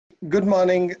Good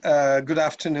morning, good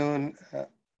afternoon.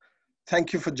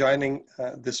 Thank you for joining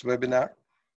this webinar.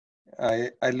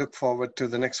 I look forward to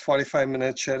the next 45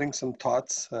 minutes sharing some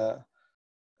thoughts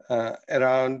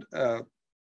around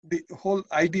the whole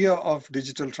idea of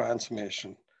digital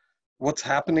transformation, what's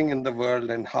happening in the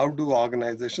world and how do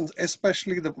organizations,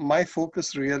 especially my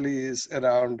focus really is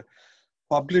around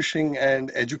publishing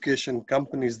and education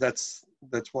companies. That's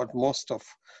what most of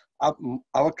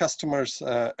our customers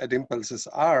at Impelsys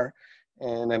are,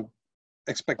 and I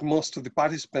expect most of the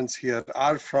participants here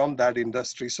are from that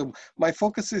industry. So my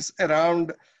focus is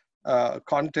around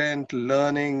content,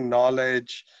 learning,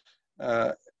 knowledge,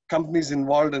 companies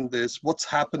involved in this, what's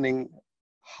happening,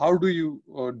 how do you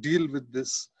deal with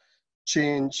this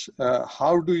change,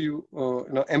 how do you,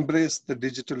 embrace the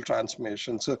digital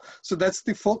transformation. So that's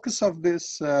the focus of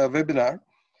this webinar.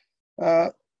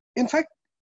 In fact,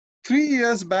 3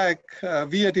 years back,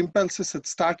 we at Impelsys had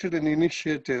started an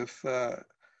initiative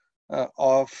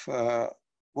of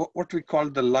what we call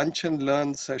the lunch and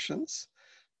learn sessions.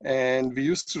 And we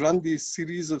used to run these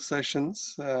series of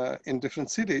sessions in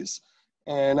different cities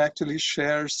and actually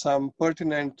share some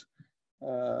pertinent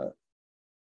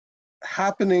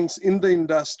happenings in the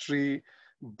industry,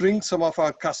 bring some of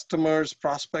our customers,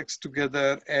 prospects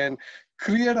together and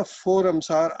create a forum.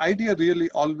 So our idea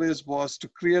really always was to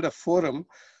create a forum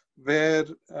where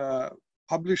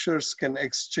publishers can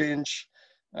exchange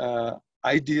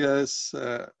ideas,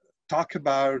 talk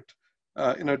about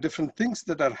different things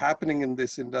that are happening in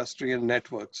this industry and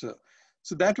networks.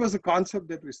 So that was a concept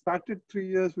that we started 3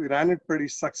 years. We ran it pretty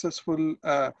successfully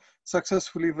for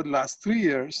the last 3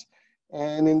 years.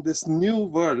 And in this new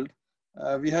world,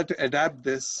 we had to adapt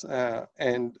this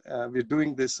and we're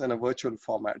doing this in a virtual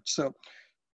format. So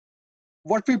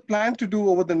what we plan to do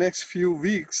over the next few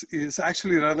weeks is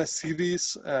actually run a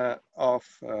series of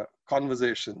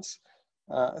conversations.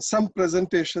 Some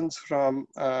presentations from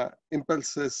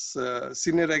Impelsys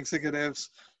senior executives,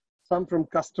 some from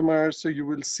customers. So you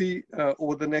will see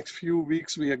over the next few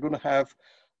weeks, we are going to have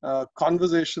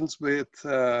conversations with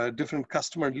different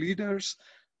customer leaders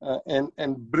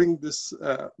and bring this,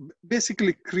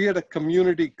 basically create a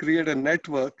community, create a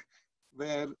network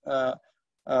where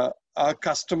our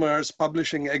customers,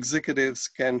 publishing executives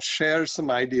can share some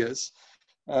ideas.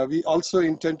 We also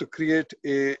intend to create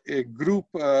a group,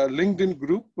 LinkedIn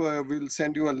group. We'll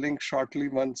send you a link shortly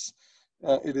once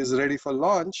it is ready for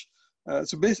launch.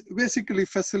 So basically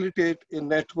facilitate a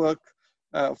network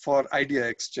for idea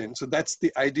exchange. So that's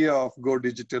the idea of Go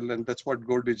Digital, and that's what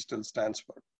Go Digital stands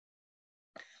for.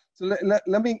 So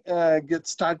let me get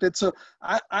started. So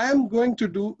I am going to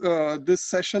do this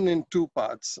session in 2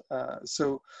 parts.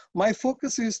 So my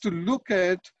focus is to look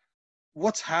at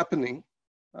what's happening.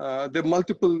 There are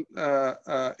multiple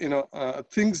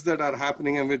things that are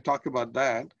happening, and we'll talk about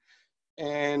that.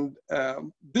 And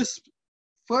this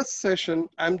first session,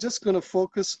 I'm just going to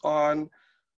focus on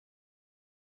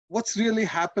what's really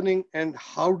happening and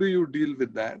how do you deal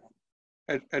with that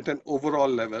at an overall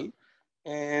level.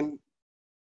 And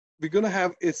we're going to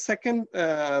have a second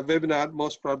webinar,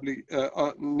 most probably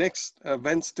next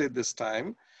Wednesday this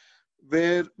time,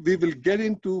 where we will get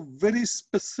into very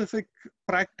specific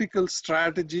practical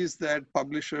strategies that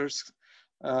publishers,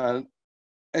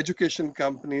 education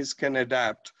companies can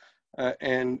adapt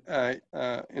and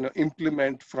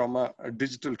implement from a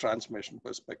digital transformation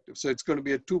perspective. So it's going to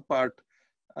be a 2-part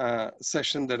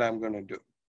session that I'm going to do.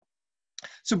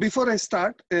 So before I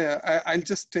start, I'll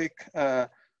just take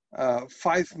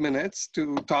 5 minutes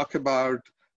to talk about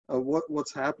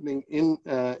what's happening in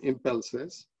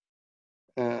Impelsys.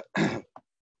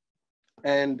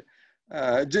 And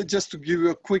just to give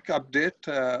you a quick update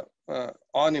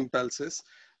on Impelsys,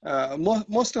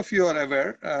 most of you are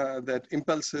aware that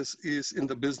Impelsys is in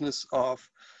the business of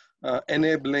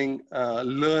enabling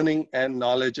learning and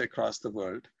knowledge across the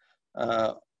world.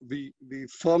 We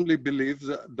firmly believe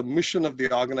that the mission of the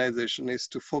organization is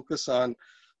to focus on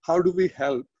how do we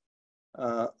help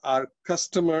our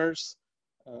customers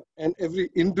and every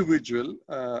individual,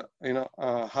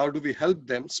 how do we help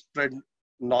them spread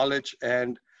knowledge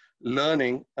and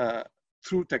learning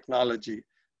through technology?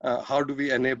 How do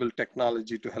we enable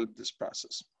technology to help this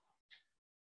process?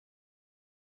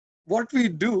 What we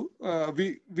do,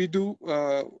 we do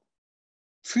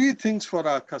 3 things for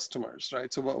our customers,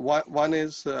 right? So one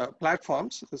is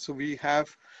platforms. So we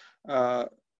have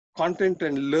content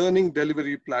and learning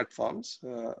delivery platforms,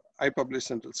 iPublish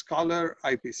Central Scholar,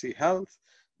 IPC Health.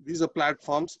 These are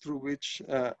platforms through which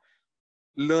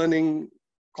learning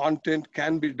content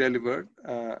can be delivered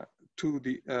to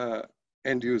the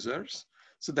end users.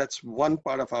 So that's one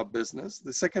part of our business.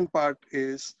 The second part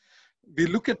is we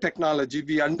look at technology,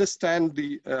 we understand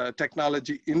the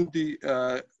technology in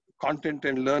the content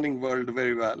and learning world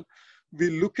very well. We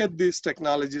look at these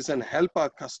technologies and help our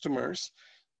customers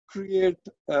create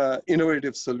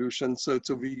innovative solutions. So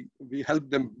we help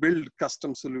them build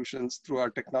custom solutions through our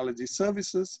technology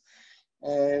services.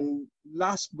 And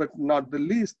last but not the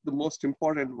least, the most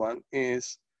important one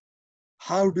is,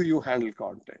 how do you handle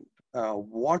content?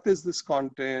 What is this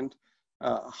content?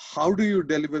 How do you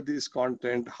deliver this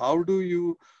content? How do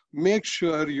you make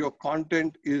sure your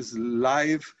content is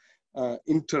live,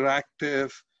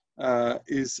 interactive,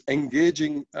 is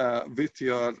engaging with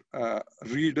your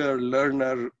reader,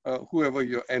 learner, whoever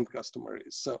your end customer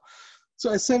is. So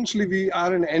essentially, we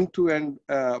are an end-to-end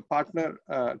partner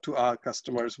to our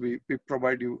customers. We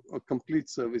provide you a complete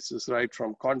services, right,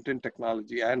 from content,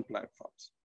 technology, and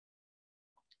platforms.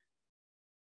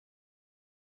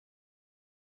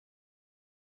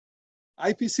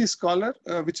 IPC Scholar,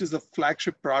 which is the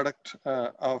flagship product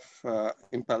of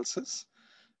Impelsys.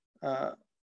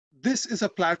 This is a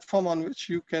platform on which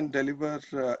you can deliver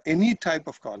any type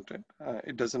of content.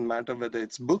 It doesn't matter whether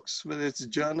it's books, whether it's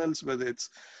journals, whether it's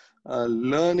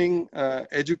learning,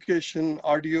 education,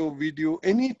 audio, video,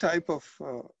 any type of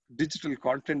digital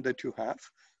content that you have,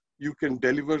 you can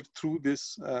deliver through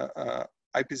this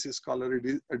IPC Scholar. It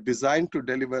is designed to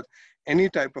deliver any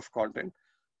type of content.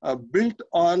 Built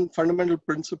on fundamental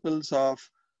principles of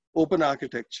open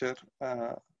architecture,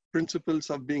 principles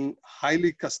of being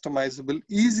highly customizable,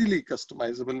 easily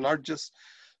customizable, not just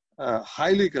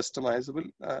highly customizable,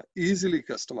 easily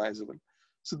customizable.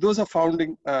 So those are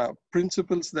founding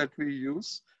principles that we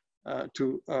use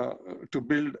to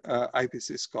build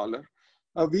IPC Scholar.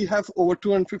 We have over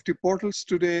 250 portals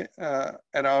today,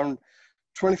 around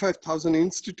 25,000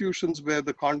 institutions where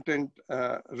the content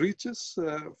reaches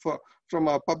from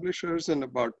our publishers, and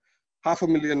about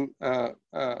 500,000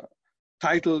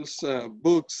 titles,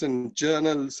 books and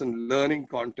journals and learning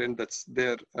content that's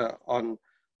there on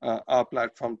our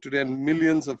platform today. And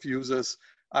millions of users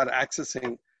are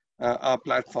accessing our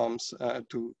platforms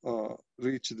to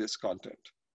reach this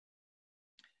content.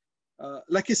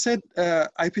 Like I said,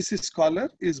 IPC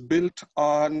Scholar is built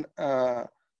on a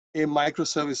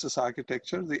microservices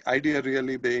architecture. The idea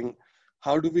really being,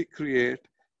 how do we create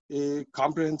a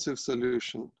comprehensive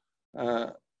solution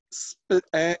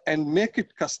and make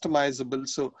it customizable,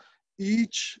 so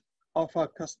each of our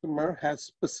customer has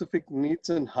specific needs,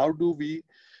 and how do we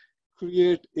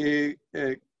create a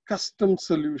custom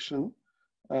solution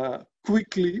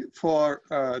quickly for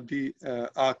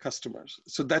our customers.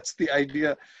 So that's the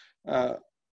idea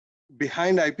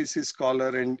behind IPC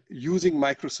Scholar, and using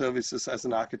microservices as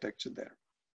an architecture there,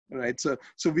 right? So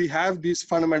we have these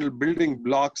fundamental building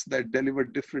blocks that deliver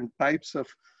different types of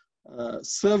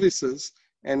services,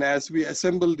 and as we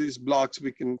assemble these blocks,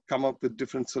 we can come up with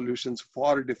different solutions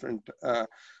for different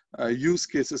use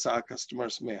cases our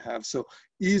customers may have. So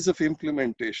ease of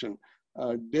implementation,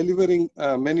 delivering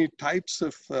many types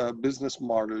of business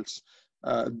models.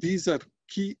 These are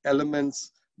key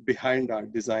elements behind our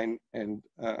design, and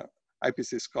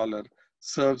IPC Scholar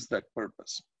serves that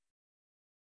purpose.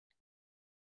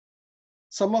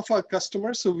 Some of our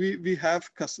customers, so we have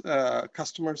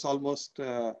customers almost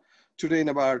today in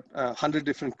about 100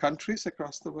 different countries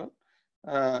across the world.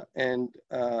 And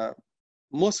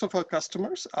most of our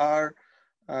customers are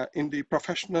in the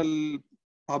professional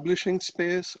publishing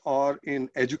space or in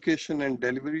education and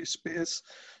delivery space.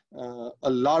 A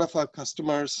lot of our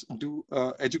customers do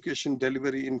education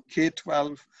delivery in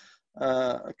K-12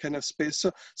 kind of space.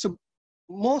 So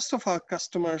most of our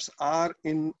customers are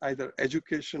in either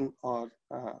education or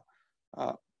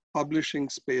publishing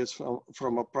space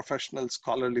from a professional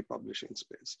scholarly publishing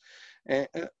space.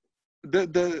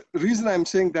 The reason I'm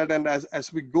saying that, and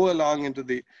as we go along into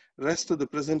the rest of the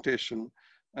presentation,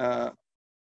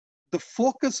 the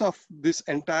focus of this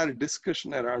entire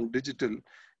discussion around digital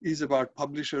is about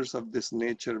publishers of this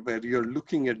nature, where you're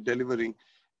looking at delivering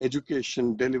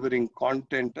education, delivering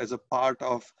content as a part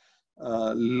of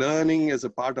learning, as a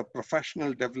part of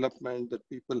professional development that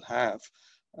people have,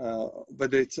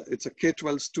 whether it's a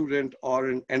K-12 student or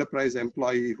an enterprise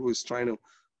employee who is trying to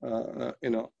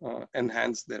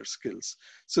enhance their skills.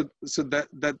 So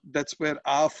that's where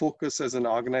our focus as an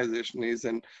organization is.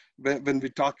 And when we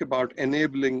talk about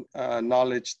enabling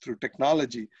knowledge through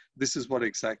technology, this is what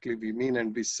exactly we mean,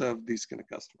 and we serve these kind of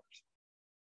customers.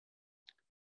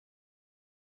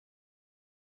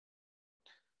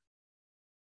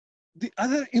 The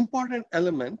other important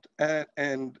element,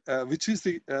 which is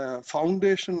the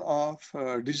foundation of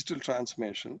digital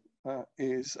transformation,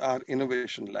 is our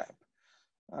innovation lab.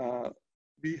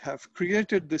 We have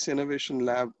created this innovation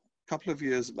lab couple of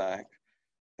years back,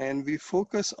 and we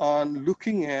focus on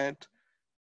looking at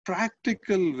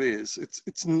practical ways.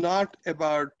 It's not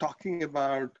about talking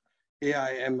about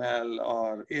AI, ML,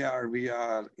 or AR,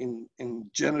 VR in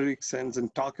generic sense,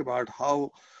 and talk about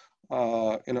how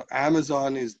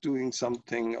Amazon is doing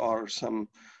something, or some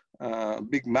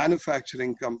big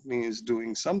manufacturing company is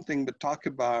doing something, but talk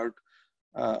about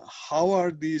how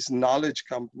are these knowledge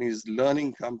companies,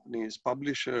 learning companies,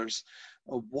 publishers,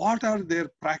 what are their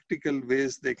practical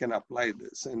ways they can apply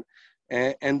this?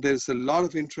 And there's a lot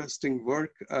of interesting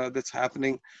work that's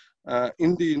happening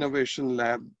in the innovation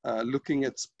lab, looking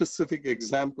at specific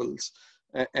examples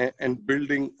and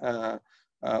building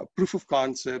proof of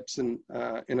concepts, and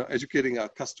educating our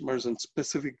customers on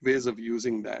specific ways of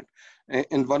using that.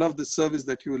 And one of the service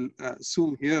that you will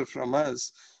soon hear from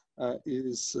us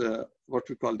is what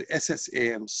we call the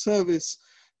SSAM service,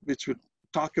 which would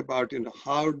talk about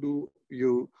how do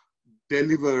you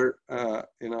deliver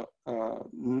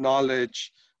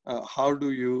knowledge, how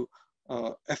do you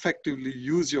effectively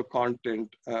use your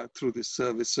content through this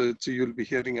service. So you'll be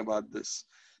hearing about this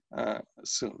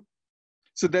soon.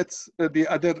 So that's the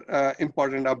other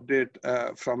important update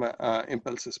from an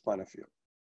Impelsys point of view.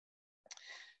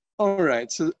 All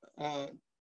right, so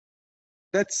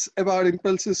that's about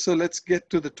Impelsys. So let's get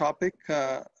to the topic.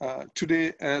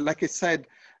 Today, like I said,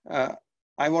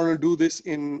 I want to do this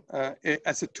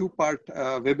as a two-part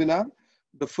webinar.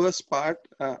 The first part,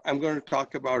 I'm going to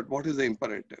talk about what is the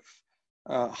imperative.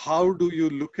 How do you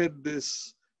look at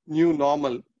this new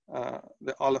normal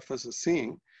that all of us are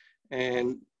seeing,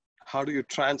 and how do you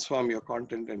transform your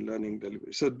content and learning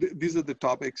delivery? So these are the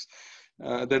topics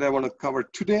that I want to cover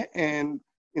today. And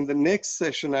in the next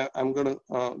session, I'm going to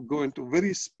go into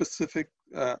very specific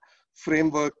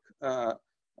framework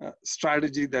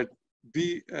strategy that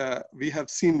we have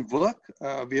seen work.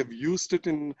 We have used it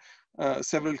in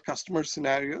several customer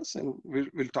scenarios, and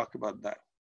we'll talk about that.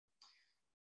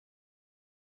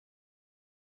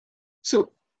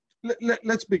 So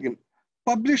let's begin.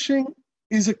 Publishing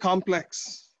is a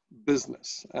complex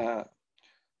business.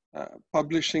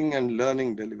 Publishing and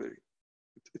learning delivery.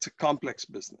 It's a complex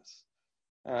business.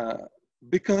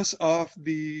 Because of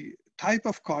the type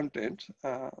of content,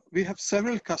 we have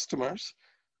several customers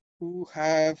who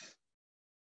have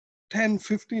 10,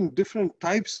 15 different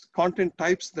content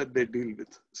types that they deal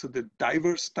with. So the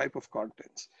diverse type of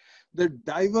contents. The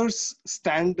diverse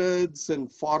standards and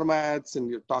formats, and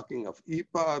you're talking of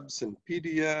EPUBs and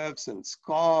PDFs and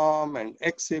SCORM and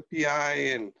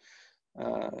XAPI and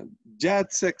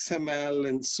JATS XML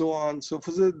and so on. So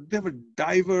they were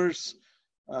diverse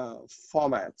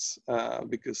formats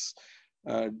because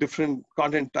different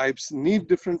content types need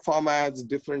different formats,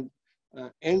 different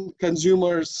end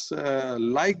consumers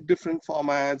like different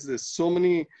formats. There's so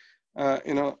many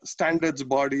standards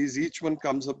bodies, each one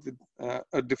comes up with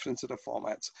a different set of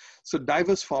formats. So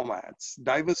diverse formats,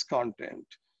 diverse content,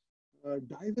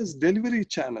 diverse delivery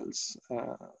channels.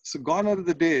 So gone are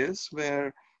the days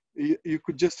where you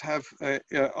could just have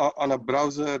on a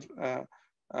browser,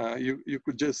 you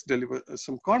could just deliver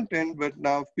some content, but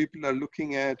now people are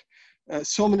looking at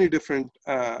so many different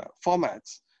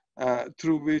formats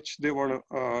through which they want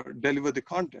to deliver the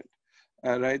content,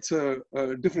 right? So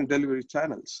different delivery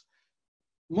channels.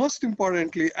 Most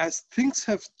importantly, as things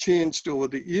have changed over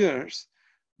the years,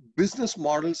 business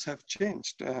models have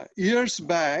changed. Years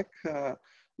back, a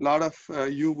lot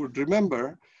of you would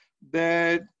remember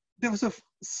that there was a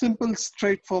simple,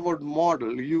 straightforward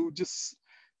model. You just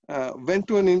went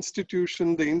to an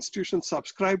institution, the institution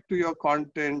subscribed to your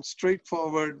content,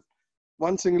 straightforward,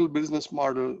 one single business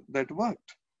model that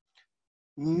worked.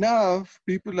 Now,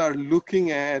 people are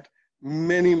looking at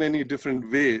many, many different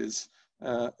ways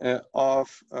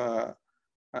of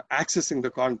accessing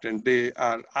the content. They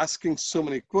are asking so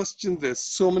many questions. There's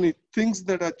so many things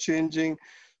that are changing.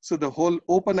 So the whole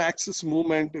open access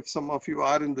movement, if some of you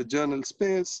are in the journal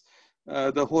space,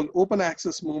 the whole open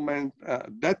access movement,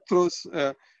 that throws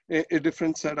a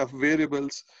different set of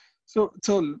variables. So it's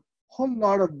a whole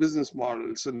lot of business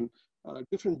models and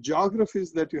different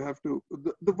geographies that you have to,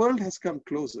 the world has come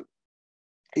closer.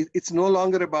 It's no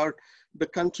longer about the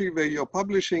country where you're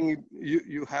publishing.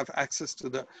 You have access to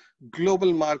the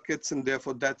global markets, and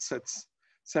therefore that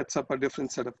sets up a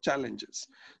different set of challenges.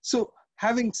 So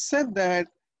having said that,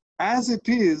 as it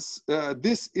is,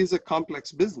 this is a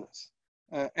complex business.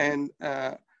 And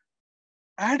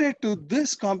added to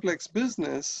this complex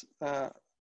business, the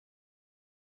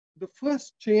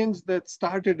first change that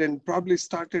started, and probably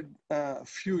started a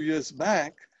few years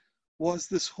back, was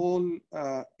this whole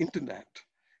internet.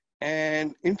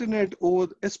 And internet,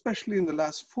 especially in the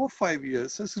last 4 or 5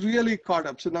 years, has really caught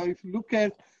up. So now if you look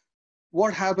at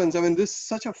what happens? I mean, this is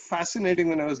such a fascinating,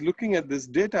 when I was looking at this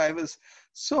data, I was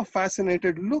so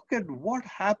fascinated. Look at what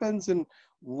happens in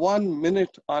 1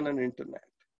 minute on an internet,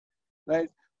 right?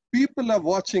 People are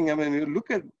watching, I mean, you look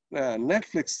at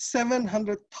Netflix,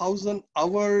 700,000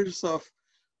 hours of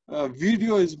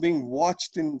video is being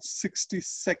watched in 60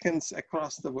 seconds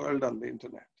across the world on the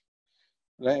internet,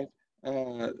 right?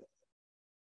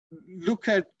 Look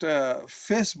at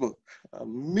Facebook,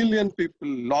 1 million people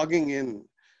logging in.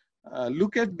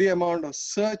 Look at the amount of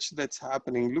search that's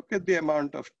happening. Look at the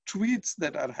amount of tweets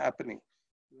that are happening.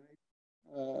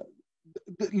 Right?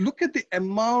 Look at the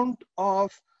amount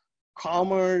of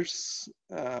commerce,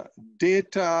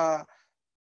 data,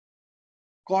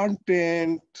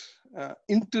 content,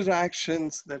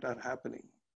 interactions that are happening.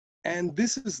 And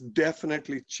this has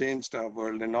definitely changed our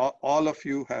world, and all of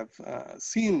you have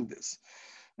seen this.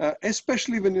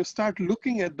 Especially when you start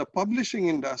looking at the publishing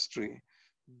industry,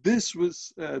 this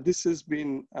has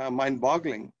been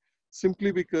mind-boggling,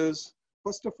 simply because,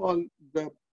 first of all, the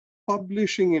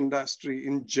publishing industry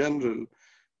in general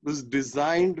was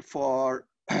designed for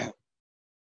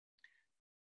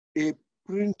a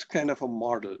print kind of a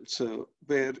model. So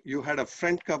where you had a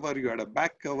front cover, you had a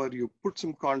back cover, you put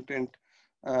some content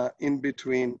in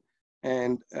between,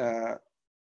 and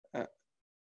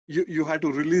you had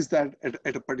to release that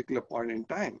at a particular point in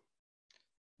time.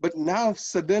 But now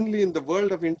suddenly in the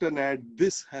world of internet,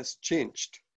 this has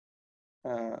changed.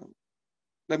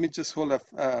 Let me just hold up.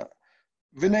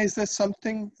 Vinay, is there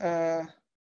something?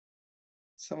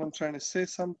 Someone trying to say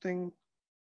something?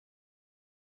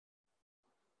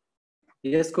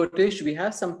 Yes, Kotesh, we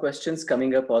have some questions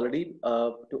coming up already.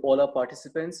 To all our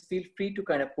participants, feel free to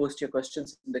kind of post your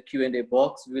questions in the Q&A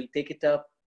box. We will take it up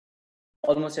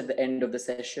almost at the end of the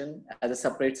session as a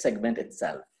separate segment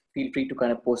itself. Feel free to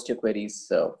kind of post your queries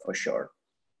for sure.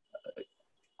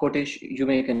 Kotesh, you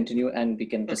may continue and we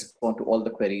can respond to all the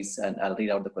queries, and I'll read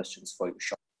out the questions for you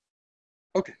shortly.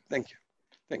 Okay, thank you.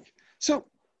 Thank you.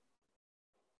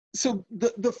 So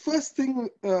the first thing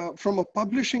from a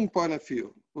publishing point of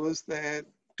view was that,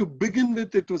 to begin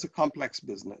with, it was a complex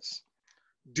business,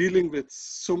 dealing with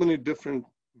so many different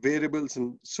variables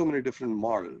and so many different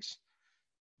models.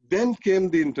 Then came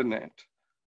the internet.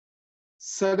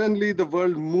 Suddenly the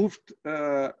world moved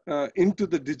into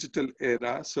the digital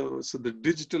era. So the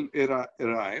digital era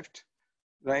arrived,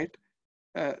 right?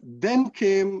 Then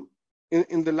came,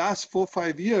 in the last 4 or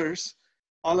 5 years,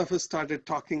 all of us started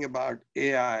talking about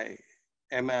AI,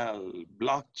 ML,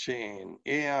 blockchain,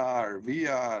 AR,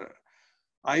 VR,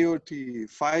 IoT,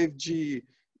 5G,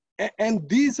 and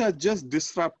these are just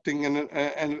disrupting,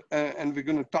 and we're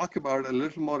going to talk about a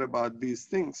little more about these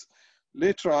things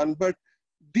later on, but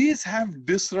these have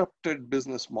disrupted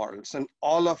business models, and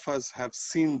all of us have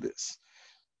seen this,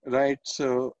 right?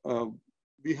 So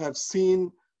we have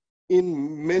seen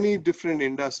in many different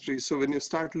industries. So when you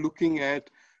start looking at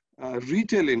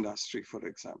retail industry, for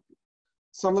example,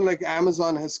 someone like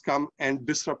Amazon has come and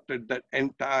disrupted that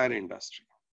entire industry.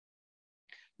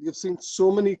 You've seen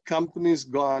so many companies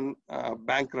gone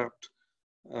bankrupt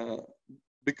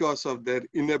because of their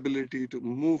inability to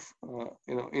move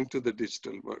into the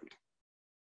digital world.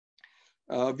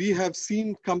 We have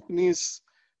seen companies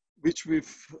which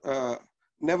we've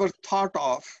never thought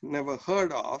of, never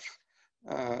heard of,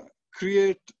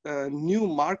 create new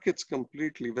markets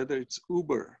completely, whether it's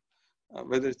Uber,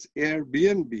 whether it's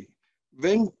Airbnb.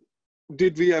 When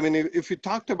did we, I mean, if we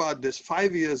talked about this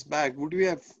 5 years back, would we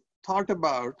have thought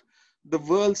about the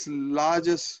world's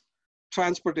largest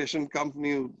transportation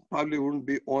company probably wouldn't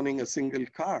be owning a single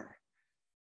car?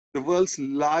 The world's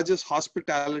largest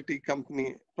hospitality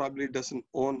company probably doesn't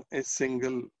own a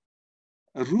single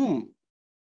room,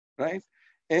 right?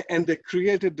 And they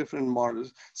created different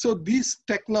models. So these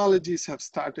technologies have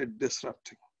started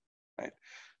disrupting, right?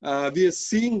 We are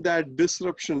seeing that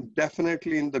disruption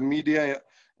definitely in the media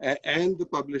and the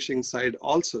publishing side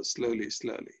also slowly,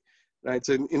 right?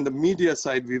 So in the media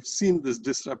side, we've seen this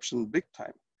disruption big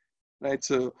time, right?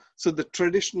 So the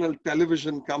traditional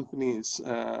television companies,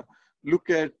 look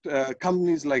at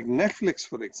companies like Netflix,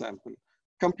 for example,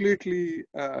 completely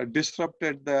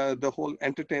disrupted the whole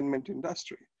entertainment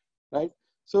industry, right?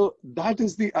 So that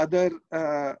is the other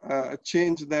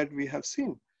change that we have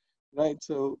seen, right?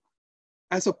 So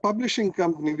as a publishing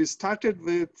company, we started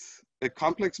with a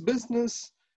complex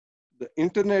business, the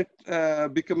internet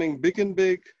becoming big and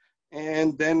big,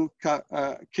 and then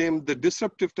came the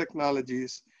disruptive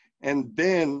technologies. And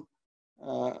then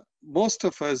most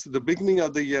of us, the beginning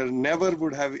of the year, never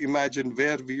would have imagined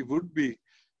where we would be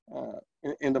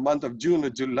in the month of June or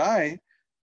July.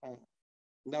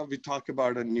 Now we talk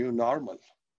about a new normal.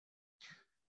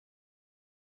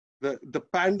 the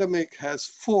pandemic has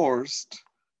forced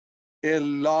a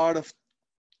lot of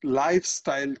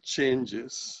lifestyle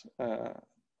changes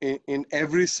in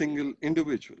every single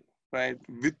individual, right?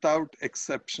 Without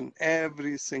exception,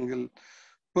 every single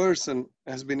person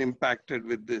has been impacted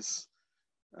with this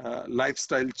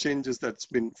lifestyle changes that's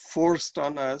been forced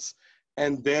on us.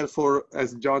 And therefore,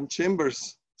 as John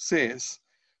Chambers says,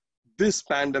 this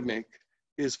pandemic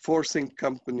is forcing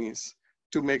companies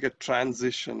to make a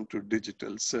transition to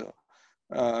digital. So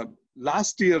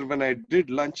last year when I did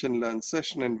lunch and learn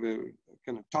session and we were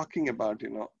kind of talking about,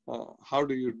 how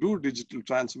do you do digital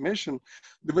transformation,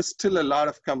 there was still a lot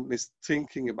of companies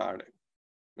thinking about it,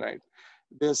 right?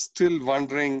 They're still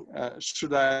wondering,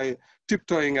 should I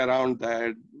tiptoeing around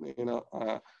that,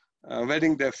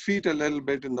 wetting their feet a little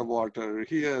bit in the water,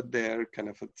 here, there, kind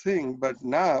of a thing. But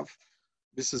now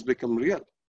this has become real.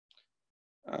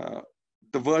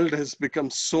 The world has become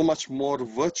so much more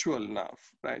virtual now,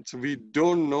 right? So we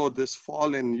don't know this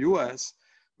fall in US,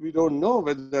 we don't know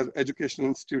whether educational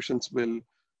institutions will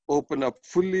open up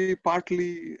fully,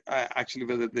 partly, actually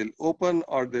whether they'll open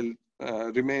or they'll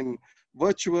remain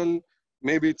virtual.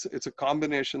 Maybe it's a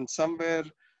combination somewhere,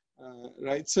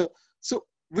 right? So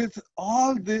with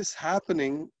all this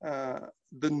happening,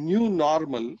 the new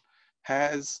normal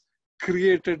has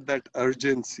created that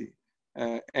urgency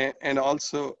and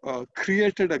also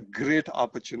created a great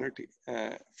opportunity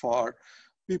for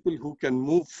people who can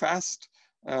move fast.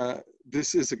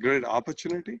 This is a great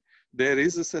opportunity. There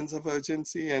is a sense of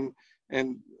urgency, and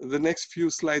the next few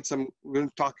slides I'm going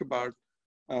to talk about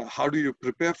how do you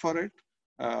prepare for it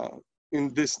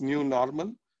in this new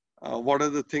normal. What are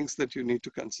the things that you need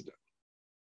to consider?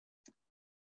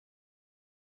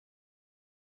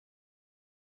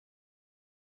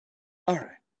 All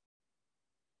right.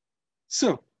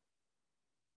 So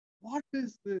what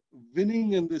is the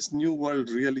winning in this new world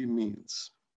really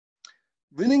means?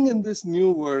 Winning in this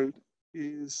new world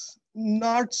is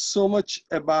not so much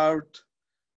about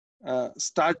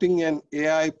starting an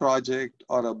AI project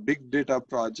or a big data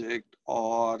project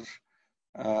or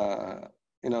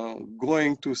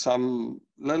going to some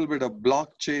little bit of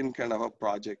blockchain kind of a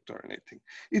project or anything.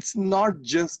 It's not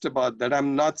just about that.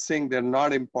 I'm not saying they're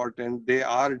not important. They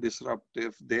are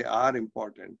disruptive. They are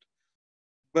important.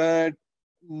 But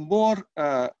more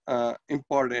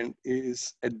important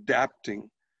is adapting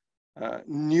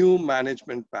new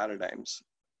management paradigms.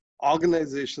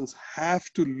 Organizations have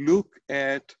to look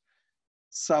at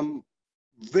some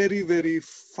very, very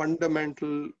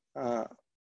fundamental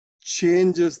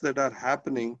changes that are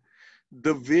happening,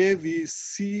 the way we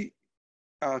see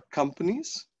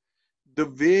companies, the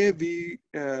way we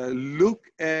look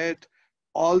at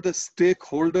all the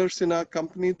stakeholders in our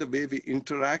company, the way we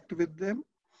interact with them,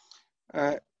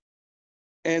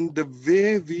 and the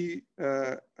way we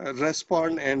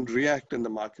respond and react in the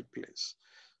marketplace.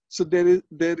 So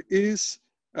there is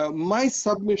my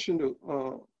submission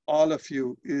to all of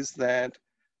you is that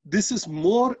this is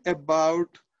more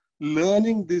about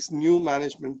learning these new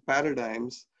management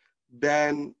paradigms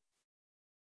than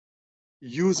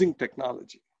using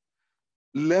technology.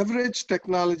 Leverage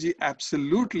technology,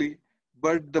 absolutely,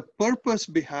 but the purpose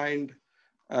behind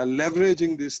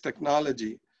leveraging this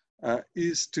technology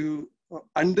is to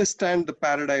understand the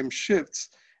paradigm shifts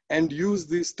and use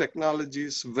these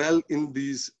technologies well in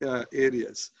these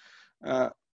areas.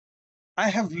 I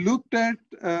have looked at,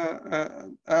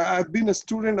 I've been a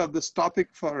student of this topic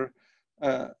for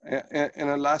in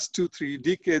the last 2-3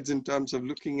 decades in terms of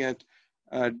looking at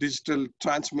digital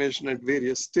transformation at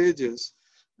various stages.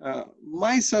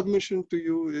 My submission to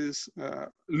you is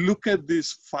look at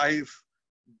these 5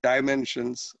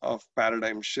 dimensions of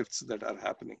paradigm shifts that are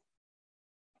happening.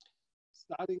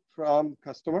 Starting from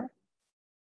customer.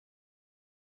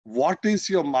 What is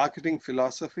your marketing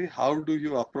philosophy? How do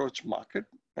you approach market?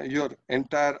 Your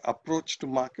entire approach to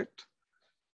market.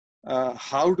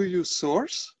 How do you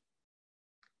source?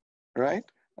 Right?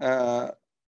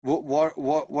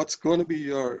 What's going to be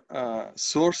your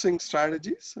sourcing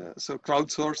strategies? So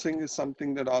crowdsourcing is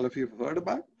something that all of you have heard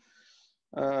about.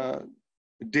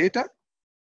 Data.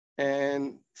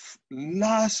 And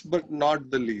last but not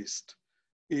the least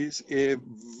is a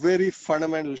very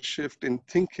fundamental shift in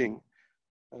thinking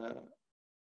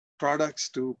products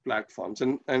to platforms.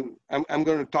 And I'm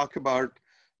going to talk about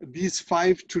these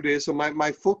 5 today. So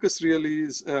my focus really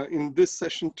is in this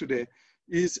session today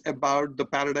is about the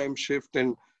paradigm shift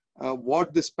and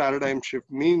what this paradigm shift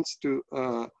means to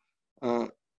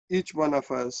each one of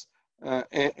us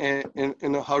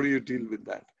and how do you deal with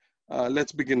that.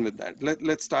 Let's begin with that.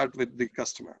 Let's start with the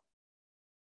customer.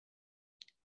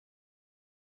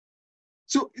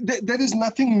 So there is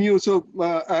nothing new. So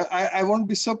I won't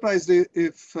be surprised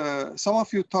if some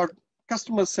of you thought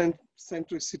customer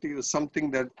centricity was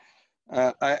something that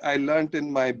I learned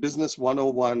in my business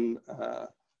 101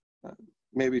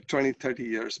 maybe 20, 30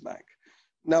 years back.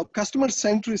 Now, customer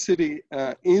centricity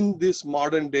in this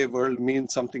modern day world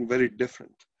means something very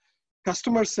different.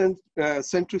 Customer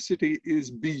centricity is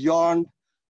beyond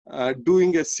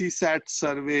doing a CSAT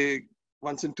survey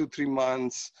once in 2-3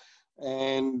 months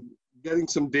and getting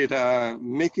some data,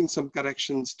 making some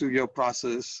corrections to your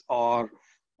process, or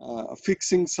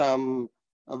fixing some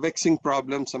vexing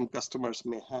problems some customers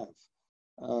may have.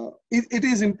 It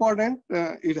is important.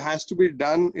 It has to be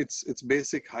done. It's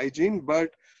basic hygiene.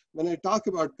 But when I talk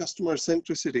about customer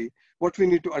centricity, what we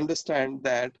need to understand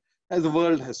that as the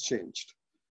world has changed.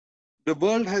 The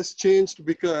world has changed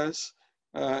because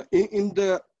in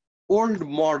the old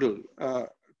model,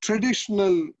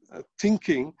 traditional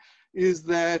thinking is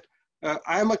that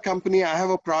I'm a company, I have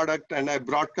a product, and I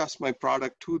broadcast my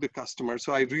product to the customer.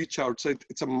 So I reach out. So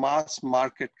it's a mass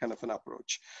market kind of an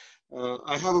approach.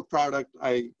 I have a product,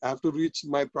 I have to reach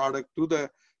my product to the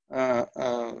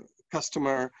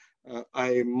customer.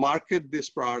 I market this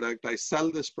product, I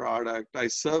sell this product, I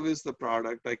service the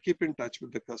product, I keep in touch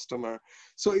with the customer.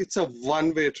 So it's a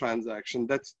one-way transaction.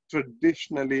 That's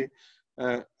traditionally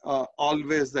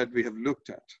always that we have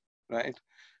looked at, right?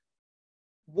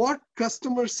 What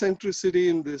customer centricity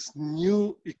in this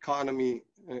new economy,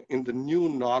 in the new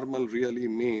normal really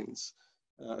means,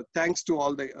 thanks to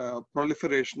all the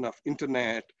proliferation of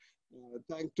internet,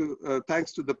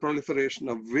 thanks to the proliferation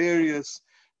of various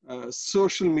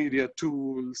social media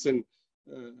tools and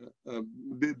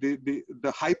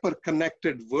the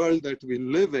hyper-connected world that we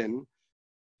live in,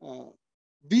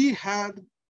 we have,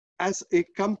 as a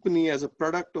company, as a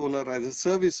product owner, as a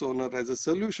service owner, as a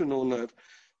solution owner,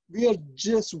 we are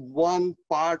just one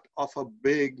part of a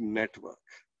big network.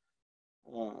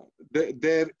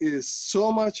 There is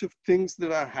so much of things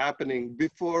that are happening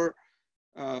before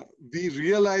we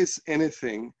realize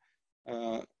anything.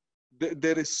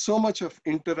 There is so much of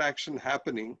interaction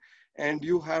happening, and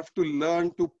you have to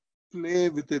learn to play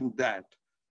within that.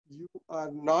 You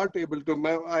are not able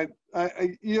to.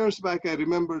 Years back, I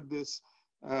remember this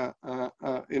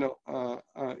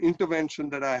intervention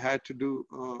that I had to do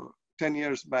 10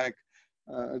 years back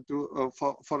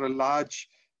for a large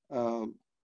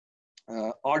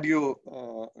audio,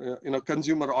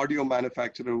 consumer audio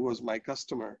manufacturer who was my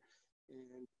customer.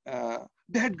 And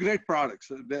they had great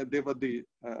products. They were the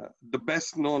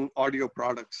best known audio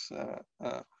products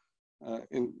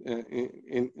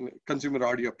in consumer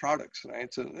audio products,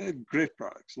 right? So great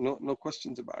products, no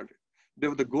questions about it. They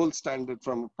were the gold standard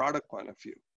from a product point of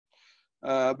view.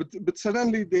 But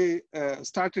suddenly they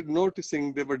started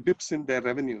noticing there were dips in their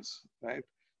revenues, right?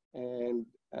 And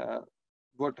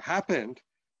what happened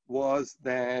was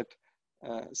that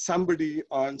somebody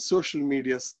on social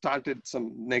media started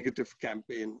some negative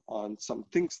campaign on some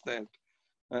things that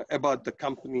about the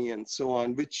company and so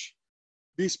on, which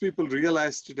these people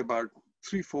realized it about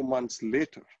 3-4 months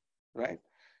later, right?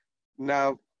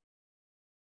 Now,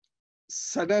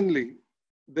 suddenly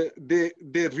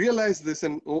they realized this,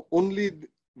 and only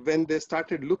when they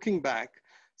started looking back,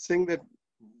 saying that,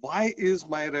 why is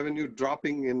my revenue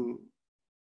dropping in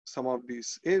some of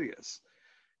these areas?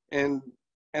 And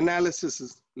analysis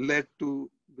has led to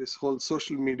this whole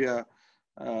social media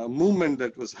movement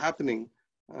that was happening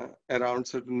around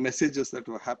certain messages that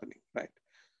were happening, right?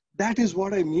 That is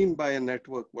what I mean by a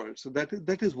network world. So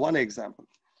that is one example.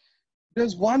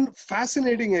 There's one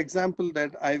fascinating example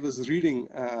that I was reading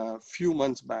a few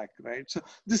months back, right? So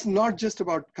this is not just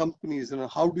about companies,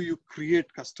 how do you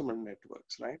create customer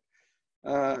networks, right?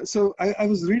 So I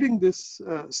was reading this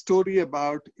story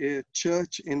about a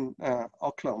church in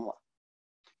Oklahoma.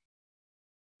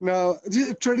 Now,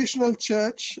 the traditional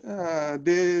church,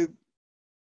 they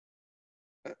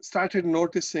started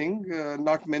noticing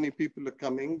not many people are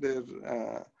coming.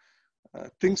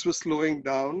 Things were slowing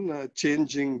down,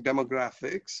 changing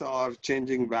demographics or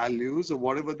changing values or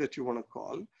whatever that you want to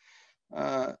call.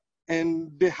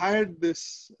 And they hired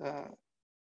this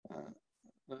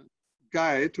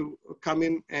guy to come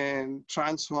in and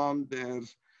transform their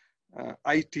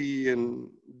IT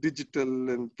and digital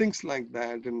and things like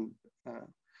that. And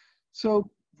so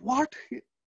what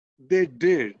they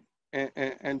did,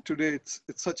 and today it's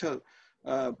such a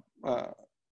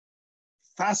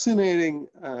fascinating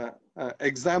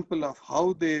example of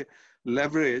how they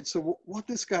leverage. So what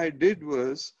this guy did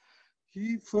was,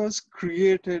 he first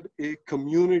created a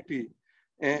community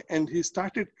and he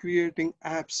started creating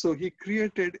apps. So he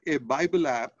created a Bible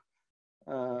app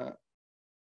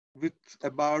with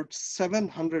about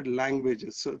 700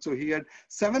 languages. So he had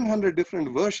 700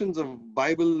 different versions of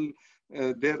Bible,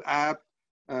 their app,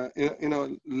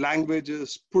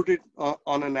 languages, put it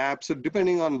on an app. So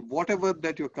depending on whatever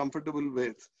that you're comfortable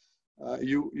with,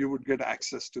 you would get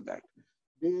access to that.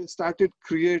 They started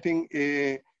creating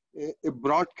a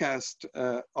broadcast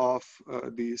of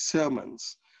the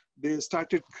sermons. They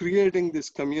started creating this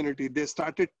community. They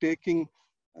started taking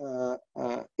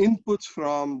inputs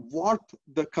from what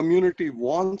the community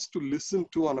wants to listen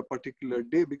to on a particular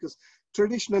day. Because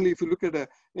traditionally, if you look at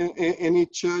any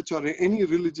church or any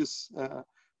religious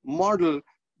model,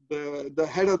 the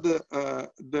head of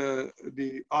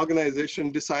the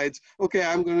organization decides, okay,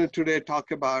 I'm going to today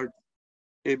talk about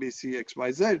ABC,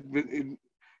 XYZ,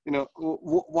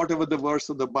 whatever the verse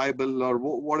of the Bible or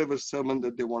whatever sermon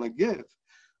that they want to give.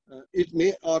 It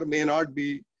may or may not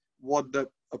be what the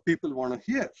people want to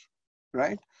hear,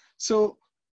 right? So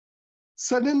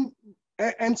so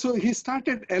he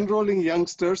started enrolling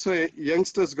youngsters. So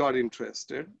youngsters got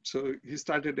interested. So he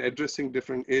started addressing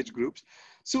different age groups.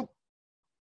 So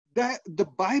the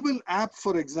Bible app,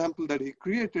 for example, that he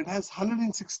created has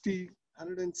 170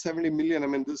 million. I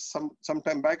mean, this some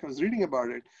time back I was reading about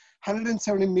it,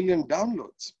 170 million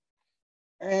downloads.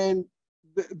 And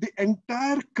the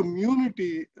entire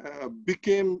community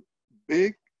became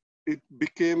big. It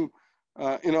became,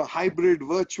 hybrid,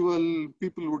 virtual.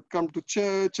 People would come to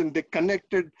church, and they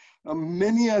connected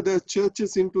many other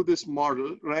churches into this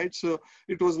model, right? So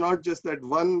it was not just that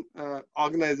one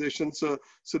organization. So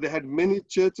they had many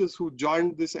churches who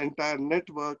joined this entire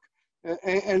network,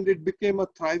 and it became a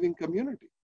thriving community.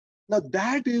 Now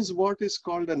that is what is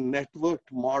called a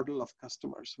networked model of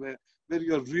customers, where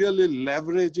you're really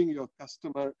leveraging your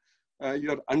customer,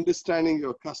 you're understanding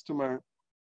your customer,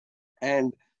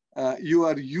 and you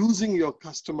are using your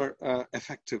customer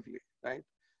effectively, right?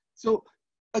 So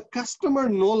a customer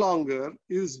no longer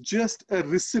is just a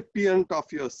recipient of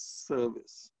your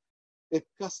service. A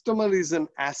customer is an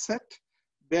asset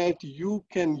that you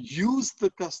can use the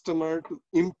customer to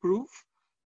improve,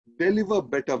 deliver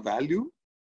better value,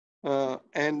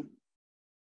 and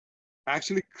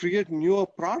actually create newer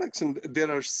products. And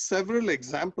there are several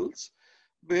examples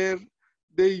where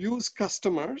they use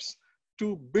customers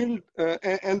to build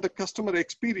and the customer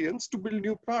experience to build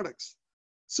new products.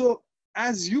 So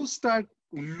as you start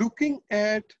looking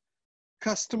at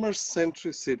customer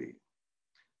centricity,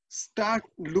 start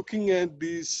looking at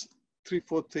these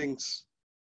 3-4 things: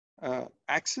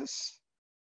 access,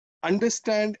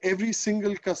 understand every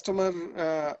single customer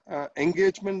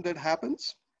engagement that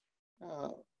happens,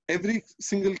 every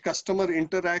single customer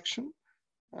interaction,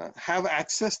 have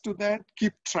access to that,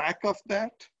 keep track of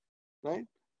that, right?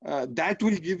 That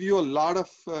will give you a lot of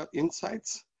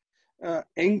insights.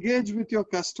 Engage with your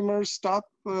customers. Stop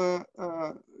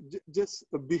just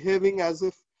behaving as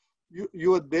if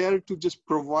you are there to just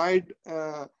provide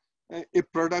a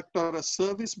product or a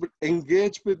service, but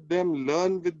engage with them,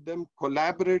 learn with them,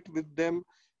 collaborate with them,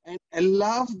 and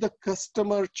allow the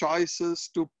customer choices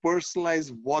to personalize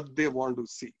what they want to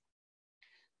see,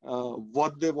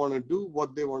 what they want to do,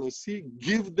 what they want to see.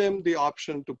 Give them the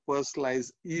option to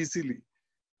personalize easily,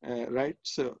 right?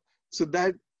 So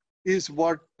that is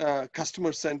what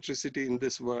customer centricity in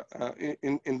this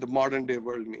in the modern day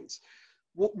world means.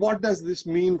 What does this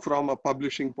mean from a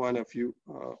publishing point of view?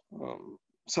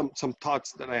 Some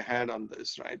thoughts that I had on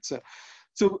this, right?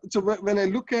 So when I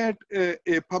look at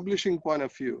a publishing point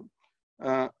of view,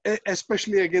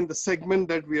 especially again the segment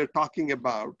that we are talking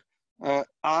about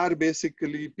are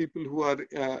basically people who are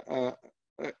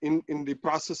in the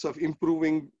process of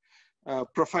improving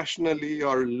professionally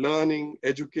or learning,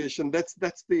 education.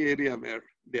 That's the area where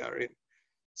they are in.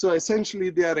 So essentially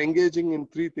they are engaging in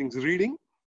 3 things: reading,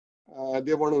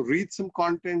 they want to read some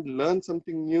content, learn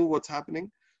something new, what's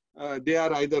happening. They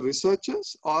are either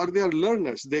researchers or they are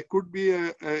learners. They could be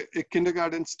a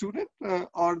kindergarten student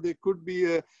or they could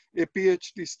be a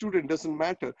PhD student, doesn't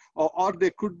matter. Or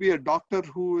they could be a doctor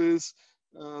who is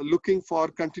looking for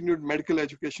continued medical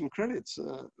education credits,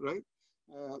 right?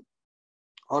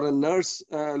 Or a nurse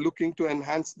looking to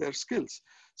enhance their skills.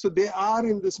 So they are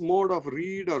in this mode of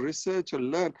read or research or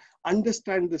learn.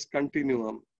 Understand this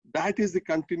continuum. That is the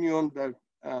continuum that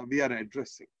we are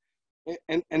addressing.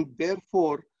 And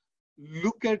therefore,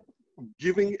 look at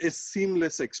giving a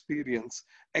seamless experience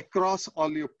across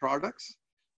all your products,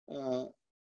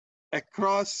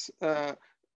 across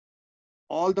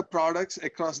all the products,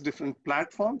 across different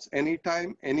platforms,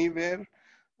 anytime, anywhere.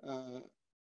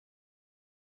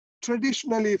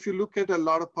 Traditionally, if you look at a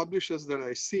lot of publishers that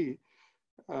I see,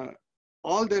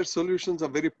 all their solutions are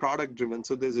very product driven.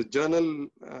 So there's a journal,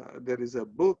 there is a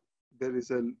book, there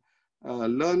is a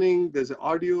learning, there's an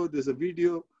audio, there's a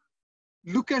video.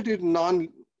 Look at it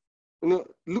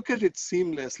look at it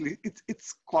seamlessly.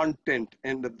 It's content,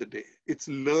 end of the day. It's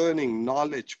learning,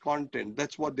 knowledge, content.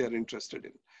 That's what they're interested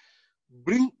in.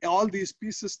 Bring all these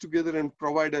pieces together and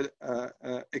provide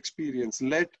a experience.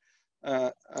 Let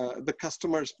the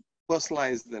customers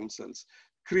personalize themselves.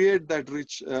 Create that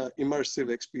rich,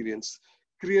 immersive experience.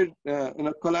 Create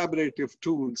collaborative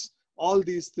tools. All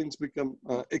these things become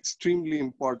extremely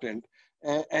important.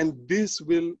 And this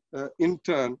will, in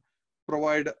turn,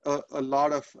 provide a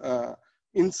lot of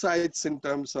insights in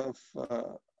terms of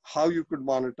how you could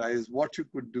monetize, what you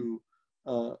could do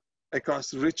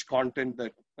across rich content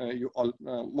that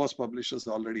most publishers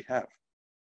already have.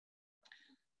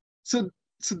 So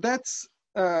that's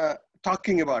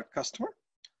talking about customer.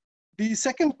 The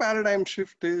second paradigm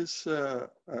shift is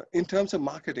in terms of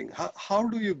marketing. How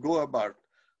do you go about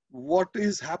what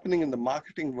is happening in the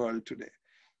marketing world today?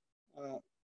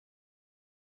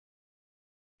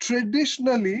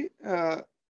 Traditionally,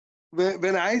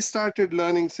 when I started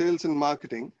learning sales and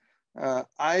marketing,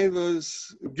 I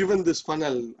was given this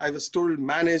funnel. I was told,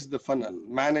 manage the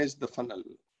funnel,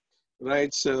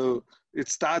 right? So it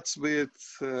starts with,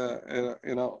 a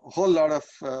whole lot of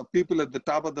people at the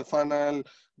top of the funnel,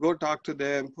 go talk to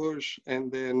them, push,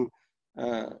 and then,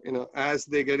 as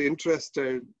they get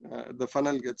interested, the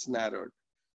funnel gets narrowed.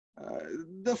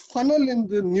 The funnel in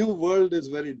the new world is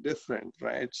very different,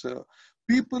 right? So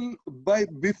people,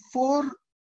 before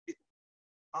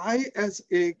I, as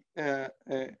a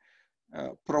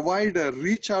provider,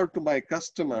 reach out to my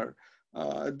customer,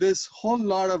 there's whole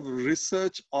lot of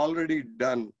research already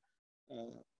done.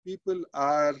 People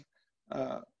are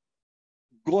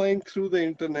going through the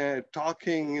internet,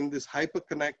 talking in this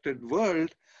hyper-connected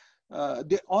world.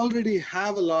 They already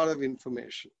have a lot of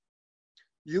information.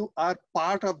 You are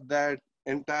part of that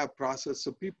entire process.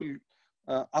 So people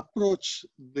approach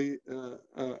the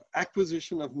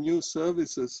acquisition of new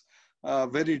services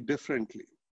very differently.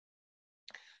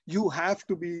 You have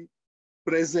to be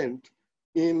present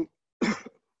in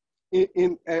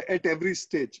at every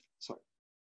stage. Sorry.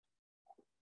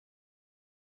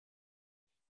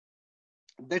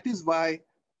 That is why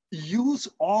use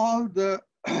all the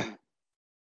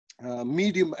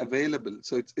medium available.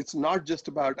 So it's not just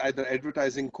about either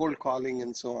advertising, cold calling,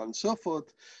 and so on and so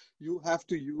forth. You have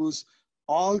to use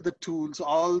all the tools,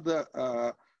 all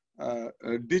the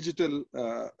digital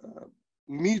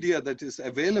media that is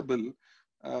available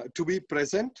to be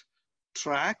present,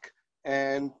 track,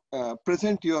 and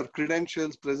present your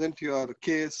credentials, present your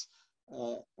case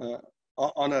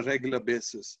on a regular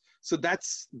basis. So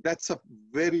that's a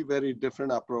very, very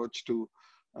different approach to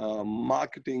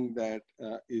marketing that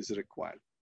is required.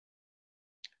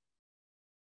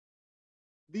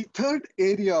 The third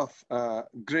area of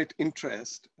great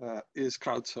interest is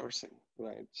crowdsourcing,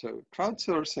 right? So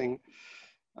crowdsourcing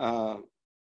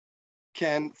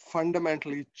can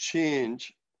fundamentally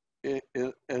change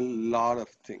a lot of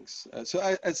things. So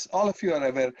as all of you are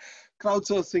aware,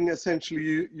 crowdsourcing,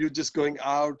 essentially, you're just going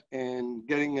out and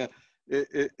getting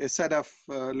a set of,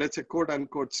 let's say, quote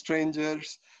unquote,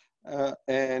 strangers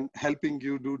and helping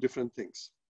you do different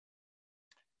things.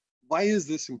 Why is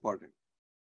this important?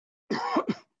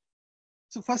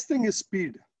 So first thing is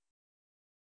speed.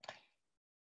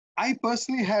 I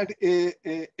personally had a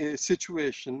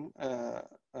situation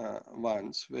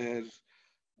once where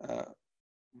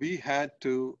we had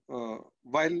to,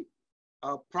 while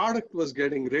our product was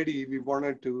getting ready, we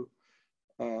wanted to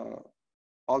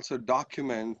also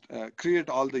document, create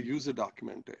all the user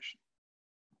documentation.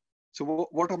 So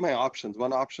what are my options?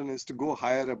 One option is to go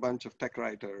hire a bunch of tech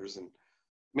writers and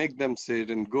make them sit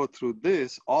and go through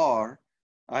this, or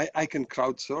I can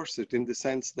crowdsource it in the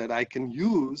sense that I can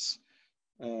use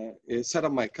a set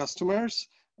of my customers,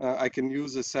 I can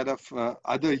use a set of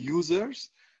other users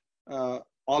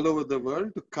all over the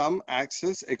world to come,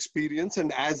 access, experience,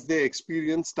 and as they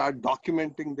experience, start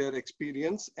documenting their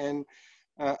experience, and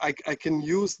I can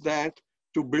use that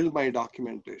to build my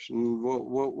documentation.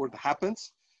 What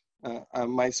happens?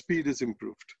 My speed is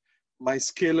improved. My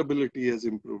scalability has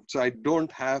improved. So I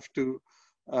don't have to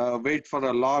wait for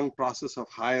a long process of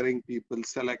hiring people,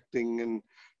 selecting and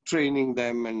training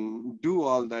them and do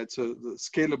all that. So the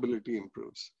scalability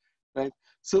improves, right?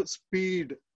 So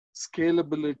speed,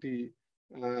 scalability,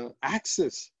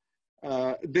 access.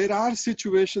 There are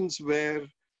situations where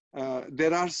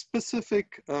there are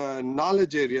specific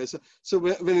knowledge areas. So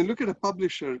when you look at a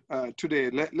publisher today,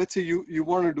 let's say you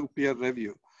want to do peer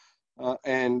review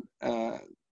and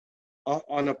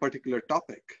on a particular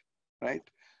topic, right?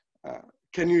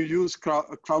 Can you use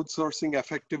crowdsourcing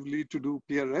effectively to do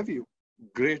peer review?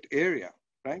 great area,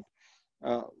 right?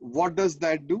 What does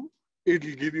that do?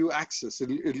 It'll give you access.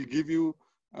 It'll give you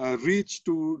reach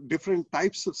to different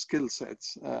types of skill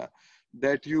sets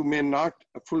that you may not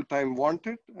full-time want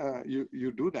it.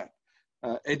 You do that.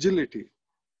 Agility.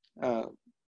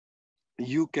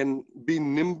 You can be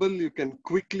nimble. You can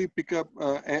quickly pick up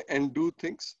and do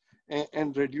things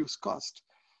and reduce cost.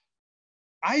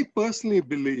 I personally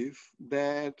believe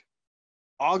that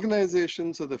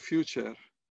organizations of the future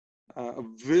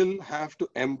will have to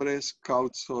embrace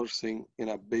crowdsourcing in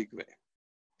a big way.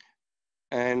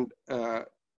 And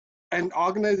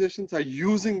organizations are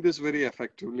using this very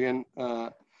effectively. And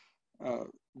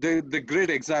the great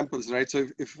examples, right? So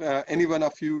if any one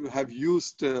of you have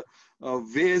used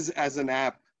Waze as an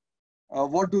app,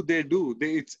 what do?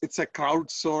 It's a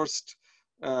crowdsourced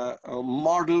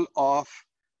model of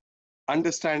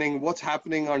understanding what's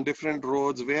happening on different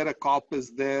roads, where a cop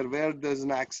is there, where there's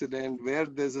an accident, where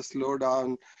there's a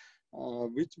slowdown,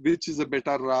 which is a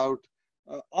better route.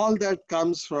 All that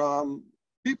comes from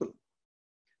people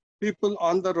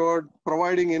on the road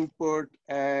providing input,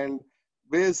 and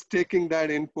Waze taking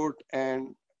that input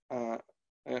and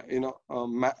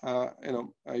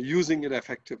using it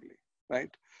effectively, right?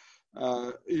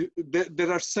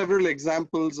 There are several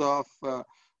examples of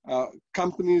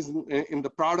companies in the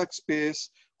product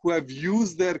space who have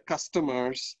used their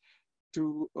customers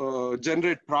to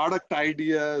generate product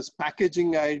ideas,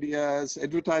 packaging ideas,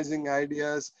 advertising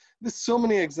ideas. There's so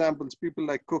many examples. People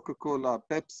like Coca-Cola,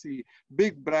 Pepsi,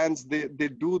 big brands, they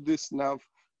do this now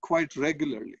quite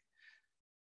regularly.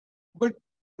 But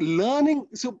learning,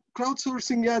 so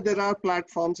crowdsourcing, yeah, there are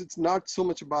platforms. It's not so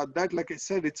much about that. Like I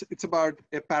said, it's about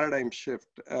a paradigm shift,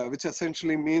 which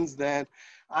essentially means that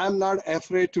I'm not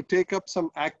afraid to take up some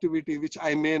activity which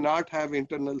I may not have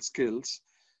internal skills,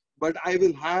 but I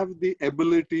will have the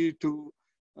ability to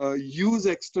use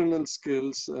external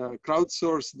skills,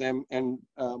 crowdsource them, and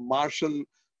marshal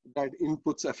that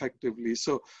inputs effectively.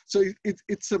 So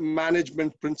it's a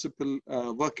management principle,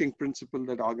 working principle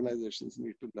that organizations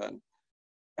need to learn.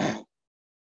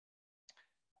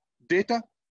 Data.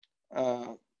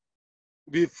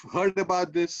 We've heard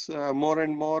about this more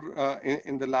and more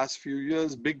in the last few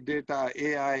years. Big data,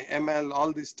 AI, ML,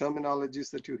 all these terminologies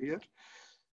that you hear.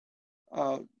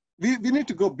 We need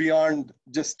to go beyond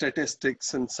just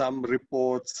statistics and some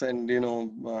reports and,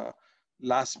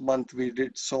 last month we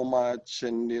did so much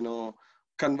and,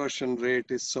 conversion rate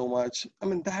is so much. I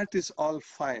mean, that is all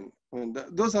fine. I mean,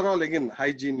 those are all, again,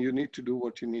 hygiene. You need to do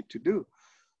what you need to do.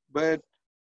 But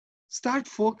start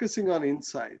focusing on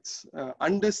insights.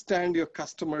 Understand your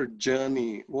customer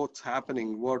journey, what's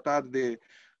happening, what are they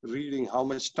reading, how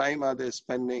much time are they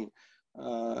spending.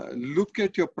 Look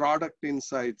at your product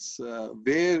insights,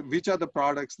 which are the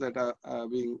products that are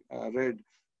being read.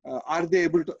 Are they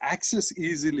able to access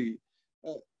easily?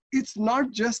 It's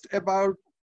not just about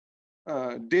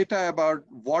data about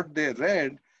what they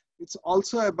read. It's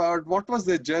also about what was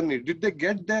their journey. Did they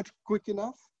get there quick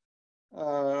enough?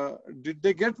 Did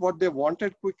they get what they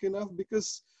wanted quick enough?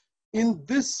 Because in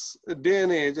this day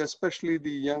and age, especially the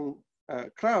young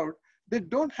crowd, they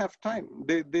don't have time.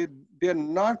 They're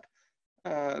not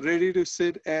ready to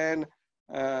sit and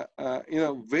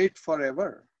wait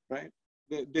forever, right?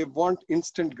 They want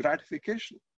instant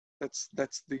gratification.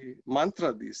 That's the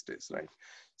mantra these days, right?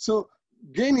 So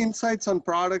gain insights on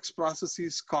products,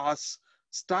 processes, costs.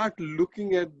 Start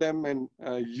looking at them and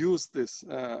use this.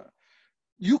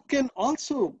 You can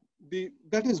also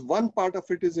that is one part of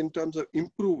it, is in terms of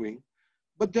improving.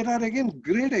 But there are, again,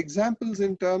 great examples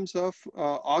in terms of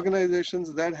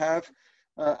organizations that have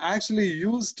actually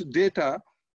used data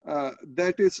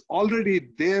that is already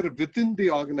there within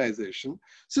the organization.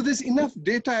 So there's enough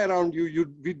data around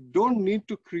you. We don't need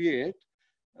to create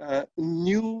a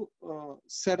new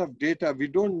set of data. We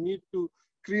don't need to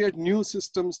create new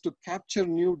systems to capture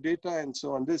new data and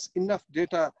so on. There's enough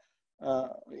data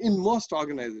in most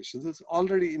organizations. There's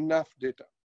already enough data.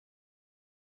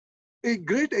 A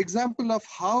great example of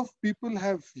how people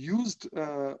have used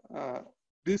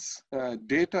this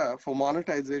data for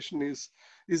monetization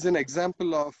is an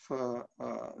example of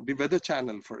the Weather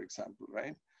Channel, for example,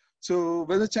 right? So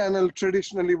Weather Channel,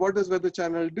 traditionally, what does Weather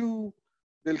Channel do?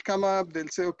 They'll come up, they'll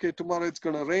say, okay, tomorrow it's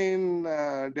going to rain,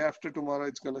 day after tomorrow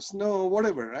it's going to snow,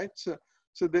 whatever, right?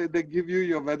 So they give you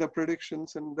your weather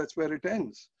predictions, and that's where it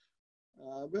ends.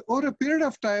 But over a period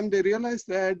of time, they realize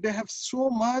that they have so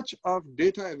much of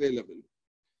data available,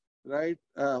 right?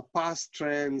 Past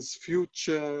trends,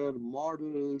 future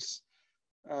models.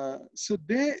 So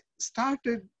they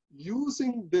started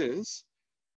using this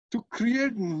to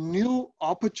create new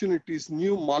opportunities,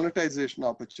 new monetization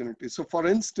opportunities. So for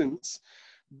instance,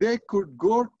 they could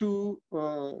go to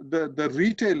the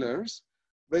retailers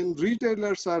when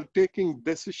retailers are taking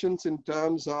decisions in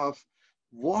terms of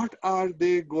what are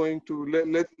they going to,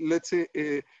 let's say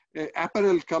a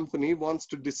apparel company wants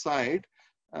to decide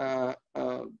how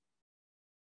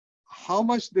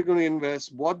much they're going to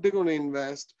invest, what they're going to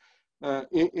invest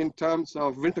in terms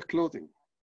of winter clothing,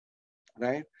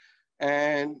 right?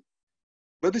 And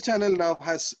Weather Channel now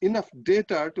has enough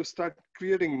data to start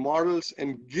creating models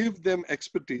and give them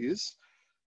expertise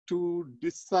to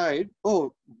decide,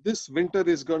 oh, this winter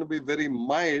is going to be very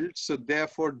mild, so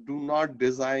therefore do not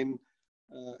design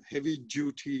heavy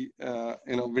duty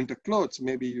winter clothes.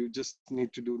 Maybe you just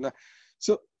need to do that.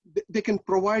 So they can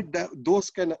provide those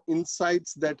kind of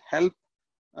insights that help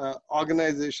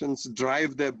organizations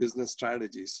drive their business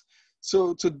strategies.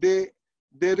 So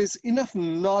there is enough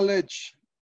knowledge,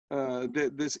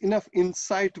 there's enough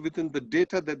insight within the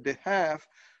data that they have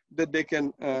that they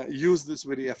can use this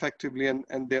very effectively,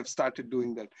 and they have started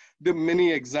doing that. There are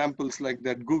many examples like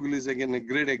that. Google is again a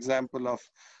great example of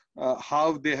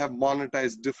how they have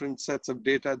monetized different sets of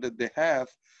data that they have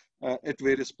at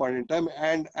various points in time.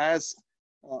 And as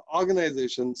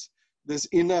organizations, there's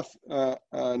enough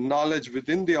knowledge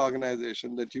within the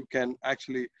organization that you can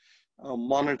actually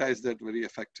monetize that very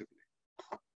effectively.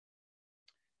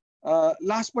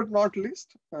 Last but not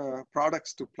least,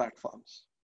 products to platforms.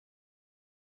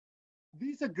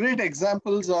 These are great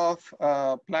examples of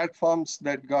platforms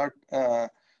that got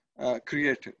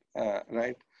created,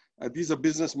 right? These are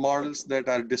business models that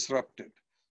are disrupted.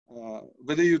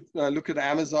 Whether you look at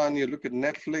Amazon, you look at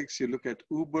Netflix, you look at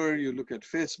Uber, you look at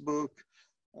Facebook,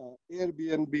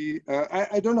 Airbnb.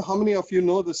 I don't know how many of you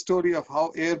know the story of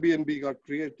how Airbnb got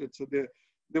created. So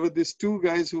there were these two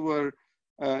guys who were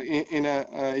in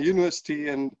a university,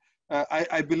 and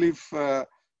I believe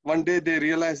one day they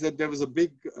realized that there was a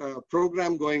big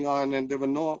program going on and there were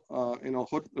no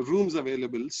rooms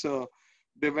available. So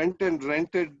they went and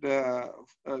rented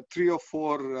 3 or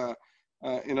 4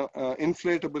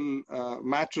 inflatable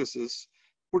mattresses,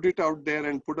 put it out there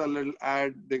and put a little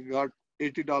ad. They got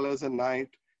 $80 a night,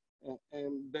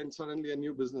 and then suddenly a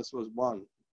new business was born,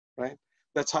 right?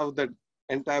 That's how that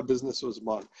entire business was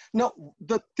born. Now,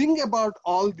 the thing about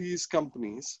all these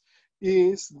companies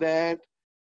is that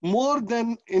more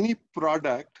than any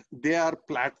product, they are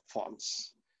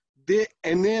platforms. They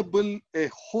enable a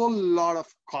whole lot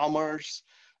of commerce,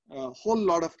 a whole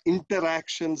lot of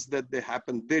interactions that they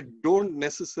happen. They don't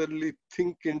necessarily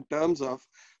think in terms of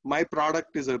my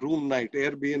product is a room night.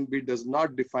 Airbnb does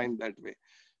not define that way,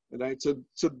 right? So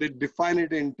they define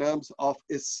it in terms of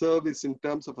a service, in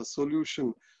terms of a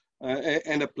solution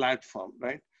and a platform,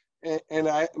 right? And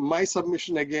my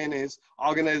submission again is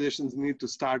organizations need to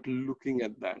start looking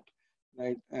at that,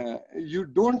 right? You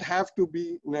don't have to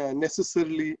be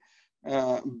necessarily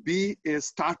be a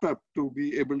startup to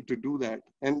be able to do that.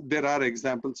 And there are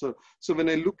examples. So when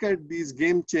I look at these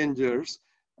game changers,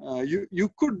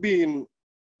 you could be in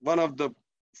one of the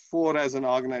 4 as an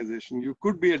organization. You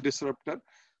could be a disruptor.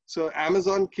 So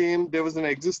Amazon came, there was an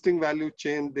existing value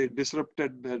chain, they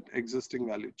disrupted that existing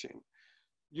value chain.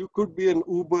 You could be an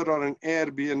Uber or an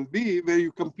Airbnb where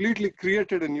you completely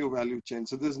created a new value chain.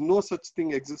 So there's no such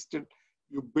thing existed,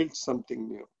 you built something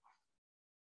new.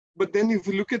 But then if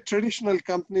you look at traditional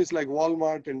companies like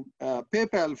Walmart and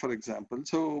PayPal, for example.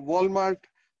 So Walmart,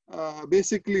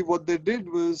 basically what they did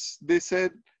was they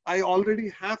said, I already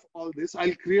have all this,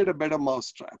 I'll create a better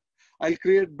mousetrap. I'll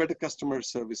create better customer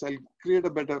service. I'll create a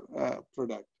better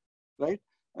product, right?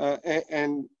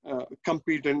 And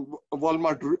compete. And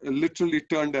Walmart literally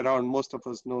turned around. Most of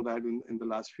us know that in the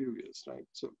last few years, right?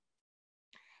 So,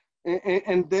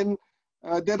 and then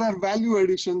there are value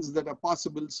additions that are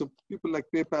possible. So people like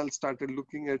PayPal started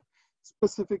looking at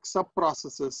specific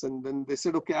sub-processes, and then they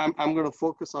said, okay, I'm going to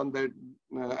focus on that.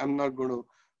 I'm not going to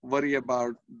worry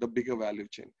about the bigger value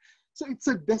chain. So it's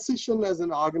a decision as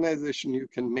an organization you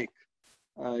can make.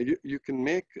 You can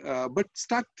make, but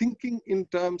start thinking in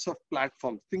terms of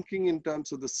platform, thinking in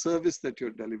terms of the service that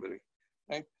you're delivering,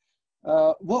 right?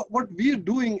 What we are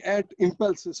doing at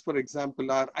Impelsys, for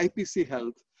example, our IPC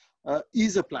Health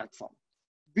is a platform.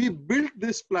 We built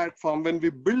this platform. When we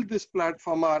built this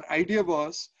platform, our idea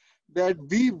was that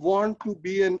we want to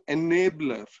be an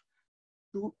enabler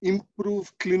to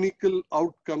improve clinical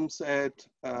outcomes at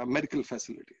medical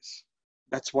facilities.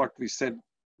 That's what we said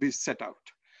we set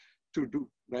out to do,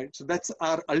 right? So that's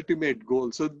our ultimate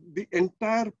goal. So the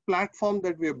entire platform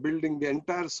that we are building, the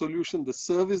entire solution, the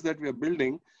service that we are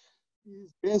building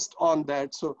is based on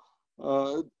that. So,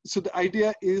 so the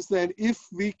idea is that if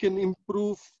we can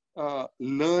improve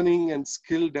learning and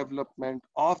skill development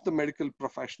of the medical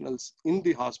professionals in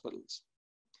the hospitals,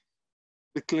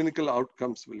 the clinical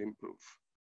outcomes will improve.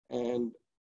 And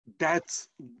that's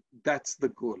the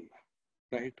goal,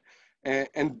 right?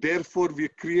 And therefore,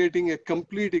 we're creating a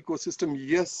complete ecosystem.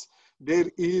 Yes, there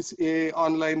is a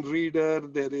online reader,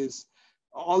 there is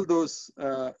all those,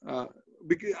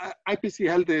 because IPC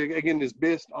Health, again, is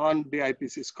based on the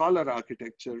IPC Scholar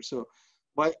architecture. So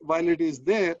while it is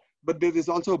there, but there is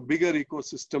also a bigger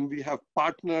ecosystem. We have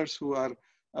partners who are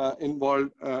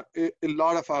involved, a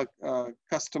lot of our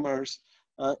customers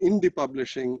in the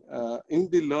publishing, in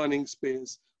the learning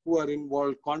space, who are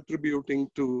involved contributing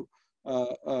to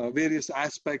various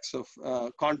aspects of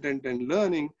content and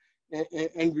learning,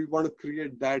 and we want to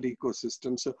create that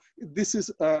ecosystem. So this is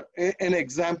an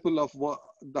example of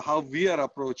how we are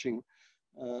approaching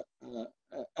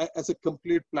as a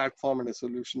complete platform and a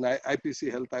solution. IPC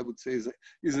Health, I would say,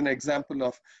 is an example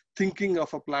of thinking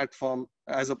of a platform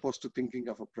as opposed to thinking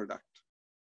of a product.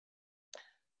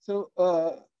 So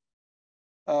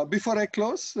before I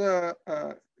close,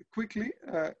 quickly,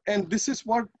 and this is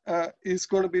what is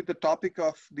going to be the topic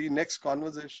of the next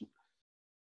conversation.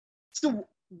 So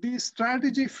the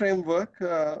strategy framework,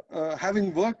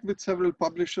 having worked with several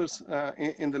publishers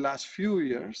in the last few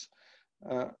years,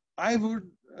 I would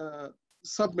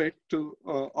submit to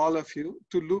all of you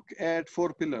to look at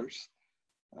 4 pillars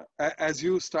as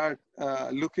you start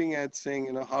looking at saying,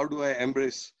 you know, how do I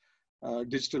embrace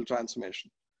digital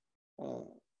transformation?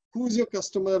 Who's your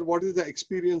customer? What is the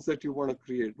experience that you want to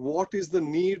create? What is the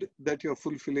need that you're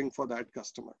fulfilling for that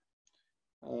customer,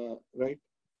 right?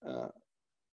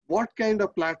 What kind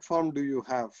of platform do you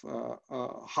have?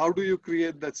 How do you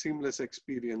create that seamless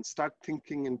experience? Start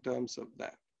thinking in terms of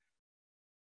that.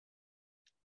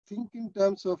 Think in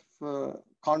terms of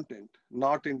content,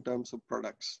 not in terms of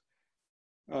products.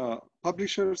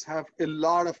 Publishers have a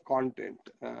lot of content,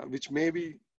 which may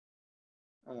be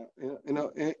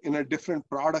in a different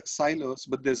product silos,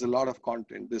 but there's a lot of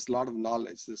content, there's a lot of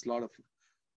knowledge, there's a lot of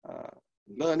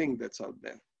learning that's out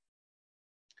there.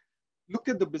 Look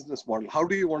at the business model. How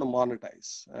do you want to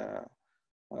monetize?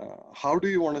 How do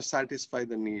you want to satisfy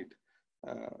the need?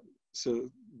 So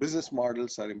business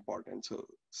models are important. So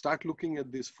start looking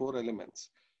at these 4 elements.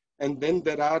 And then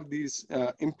there are these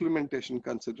implementation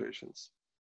considerations.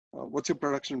 What's your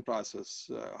production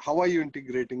process? How are you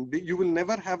integrating? You will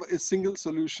never have a single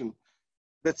solution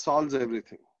that solves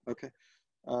everything, okay?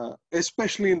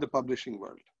 Especially in the publishing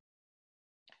world.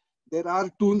 There are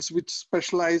tools which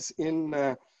specialize in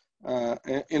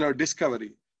our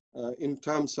discovery in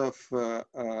terms of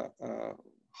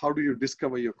how do you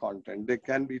discover your content. There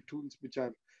can be tools which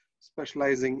are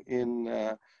specializing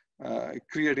in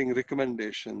creating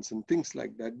recommendations and things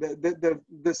like that.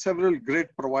 There's several great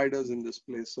providers in this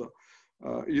place. So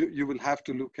you will have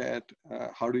to look at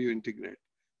how do you integrate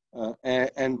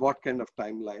and what kind of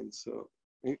timelines. So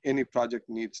any project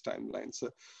needs timelines. So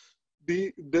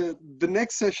the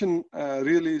next session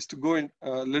really is to go in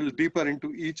a little deeper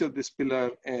into each of this pillar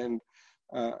and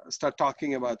start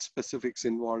talking about specifics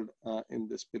involved in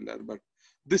this pillar. But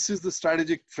this is the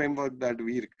strategic framework that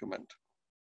we recommend.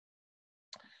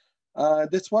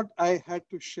 That's what I had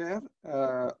to share.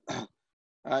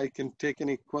 I can take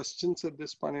any questions at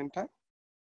this point in time.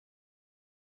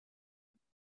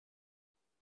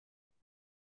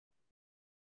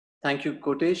 Thank you,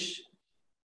 Kotesh.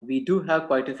 We do have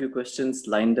quite a few questions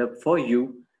lined up for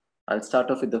you. I'll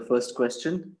start off with the first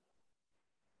question.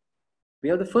 We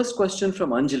have the first question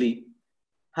from Anjali.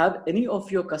 Have any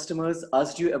of your customers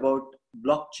asked you about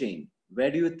blockchain?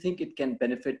 Where do you think it can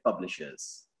benefit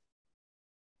publishers?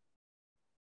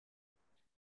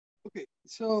 Okay,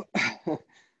 so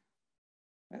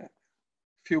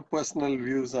few personal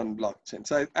views on blockchain.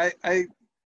 So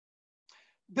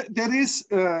there is,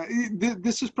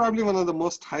 this is probably one of the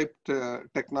most hyped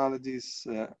technologies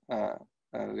in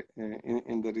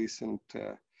the recent,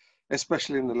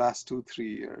 especially in the last 2-3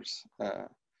 years.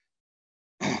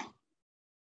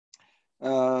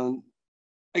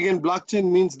 Again,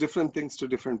 blockchain means different things to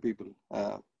different people.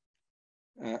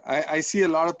 I see a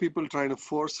lot of people trying to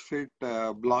force fit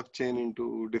blockchain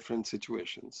into different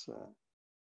situations,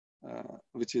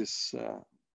 which is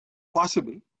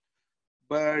possible.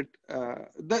 But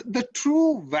the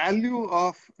true value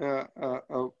of a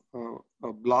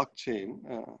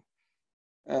blockchain,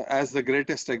 as the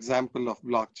greatest example of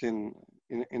blockchain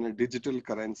in a digital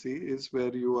currency, is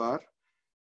where you are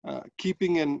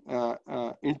keeping an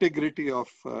integrity of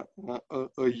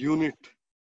a unit,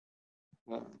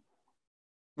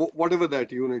 whatever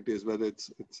that unit is, whether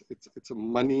it's a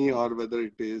money or whether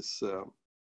it is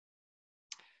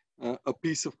a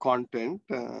piece of content.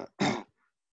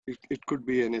 It could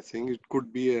be anything. It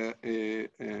could be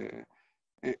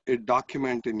a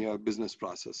document in your business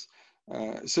process.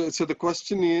 So the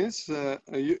question is,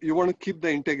 you want to keep the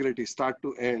integrity start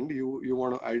to end. You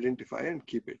want to identify and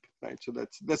keep it, right? So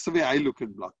that's the way I look at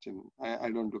blockchain. I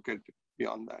don't look at it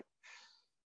beyond that.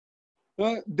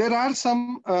 There are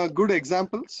some good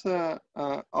examples of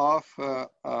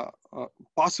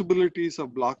possibilities of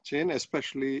blockchain,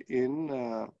 especially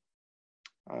in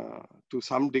to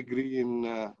some degree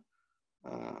in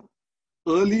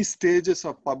early stages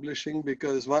of publishing,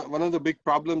 because one of the big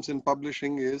problems in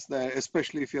publishing is that,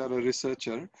 especially if you are a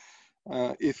researcher,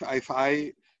 if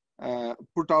I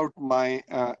put out my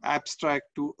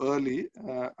abstract too early,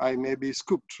 I may be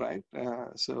scooped, right?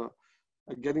 So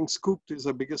getting scooped is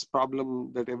the biggest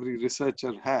problem that every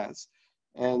researcher has.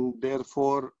 And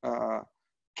therefore,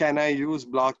 can I use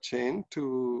blockchain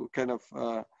to kind of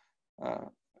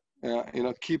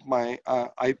keep my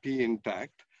IP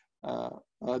intact?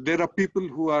 There are people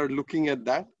who are looking at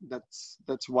that.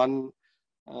 That's one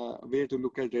way to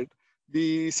look at it.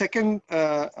 The second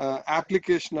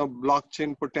application of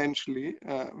blockchain potentially,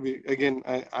 I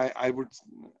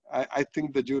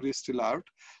think the jury is still out,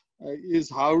 is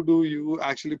how do you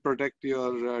actually protect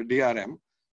your DRM?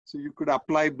 So you could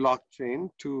apply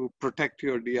blockchain to protect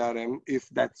your DRM if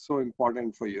that's so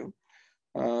important for you.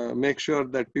 Make sure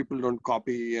that people don't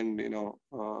copy and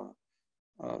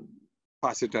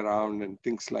pass it around and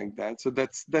things like that. So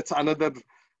that's another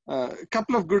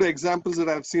couple of good examples that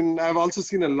I've seen. I've also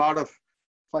seen a lot of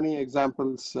funny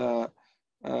examples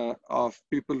of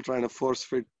people trying to force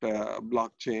fit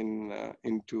blockchain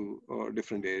into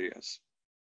different areas.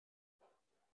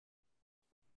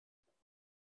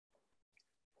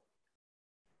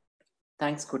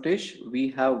 Thanks, Kotesh. We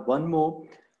have one more.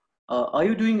 Are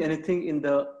you doing anything in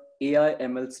the AI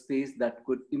ML space that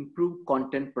could improve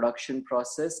content production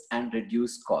process and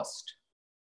reduce cost?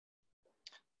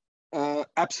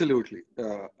 Absolutely.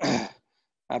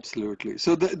 Absolutely.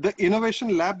 So the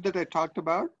innovation lab that I talked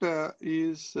about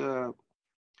is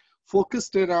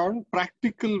focused around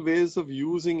practical ways of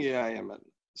using AI ML.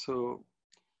 So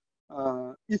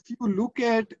if you look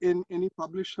at in any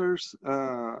publisher's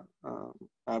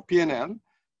P&L,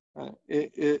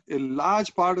 a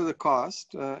large part of the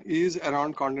cost is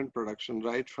around content production,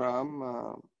 right?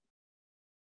 From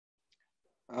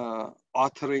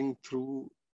authoring through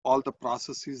all the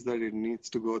processes that it needs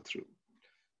to go through.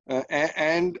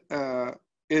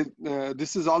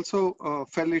 This is also a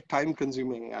fairly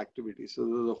time-consuming activity. So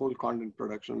the whole content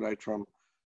production, right, from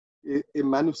a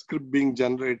manuscript being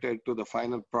generated to the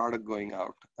final product going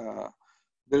out.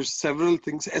 There's several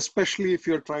things, especially if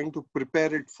you're trying to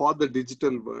prepare it for the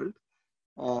digital world.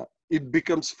 It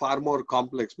becomes far more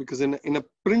complex, because in a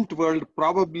print world,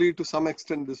 probably to some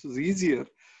extent, this is easier,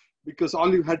 because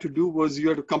all you had to do was you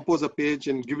had to compose a page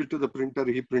and give it to the printer.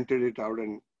 He printed it out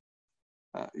and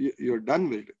you're done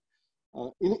with it.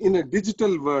 In a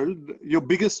digital world, your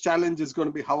biggest challenge is going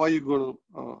to be how is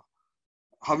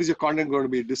your content going to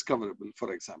be discoverable,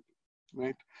 for example,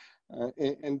 right?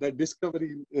 And that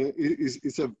discovery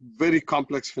is a very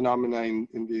complex phenomenon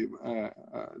in the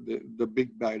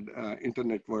big bad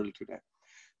internet world today.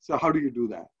 So how do you do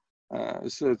that?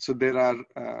 So there are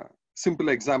simple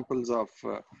examples of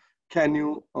can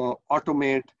you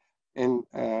automate in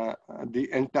the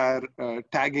entire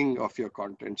tagging of your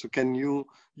content. So can you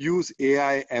use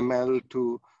AI ML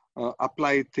to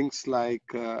apply things like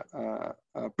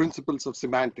principles of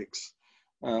semantics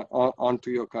onto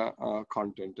your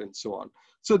content and so on.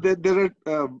 So there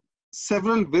are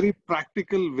several very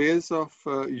practical ways of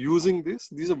using this.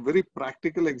 These are very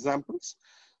practical examples,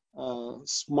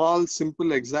 small,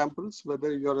 simple examples.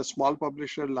 Whether you're a small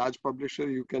publisher, large publisher,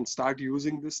 you can start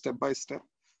using this step by step.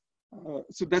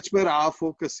 So that's where our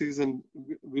focus is, and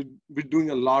we're doing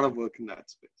a lot of work in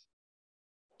that space.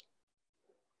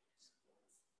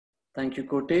 Thank you,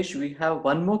 Kotesh. We have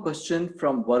one more question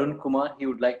from Varun Kumar. He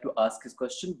would like to ask his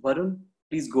question. Varun,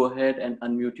 please go ahead and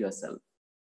unmute yourself.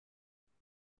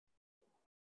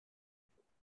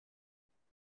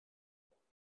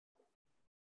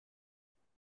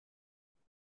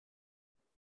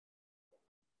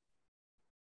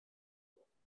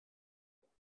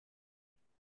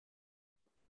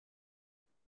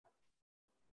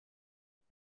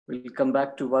 We'll come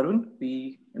back to Varun.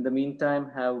 We, in the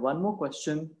meantime, have one more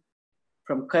question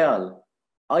from Kayal.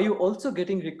 Are you also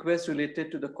getting requests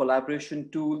related to the collaboration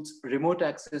tools, remote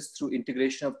access through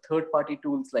integration of third-party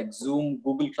tools like Zoom,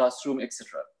 Google Classroom,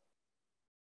 etc.?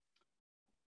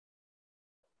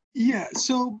 Yeah,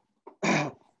 so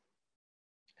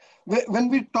when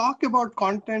we talk about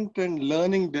content and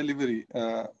learning delivery,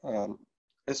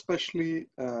 especially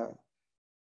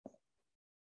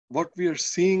what we are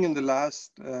seeing in the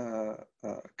last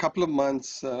couple of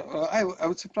months, I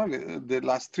would say probably the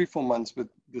last 3-4 months with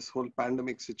this whole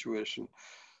pandemic situation,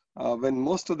 when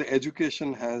most of the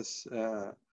education has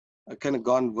kind of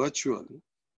gone virtual,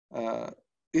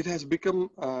 it has become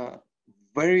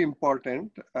very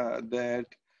important that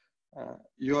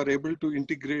you are able to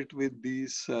integrate with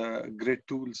these great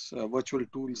tools, virtual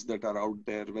tools that are out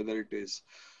there, whether it is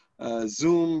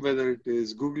Zoom, whether it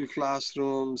is Google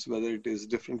Classrooms, whether it is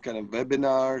different kind of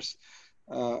webinars.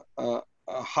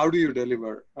 How do you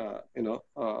deliver,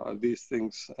 these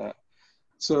things?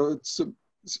 So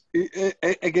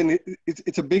again,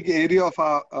 it's a big area of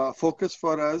our focus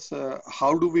for us.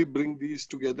 How do we bring these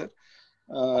together?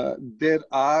 There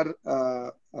are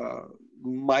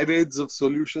myriads of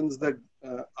solutions that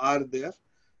are there,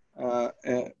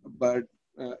 but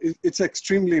it's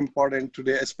extremely important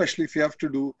today, especially if you have to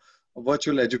do a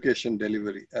virtual education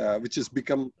delivery, which has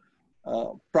become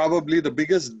probably the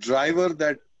biggest driver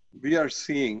that we are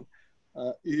seeing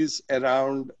is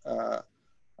around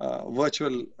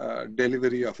virtual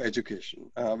delivery of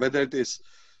education, whether it is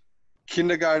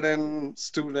kindergarten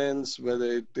students,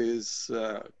 whether it is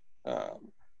uh,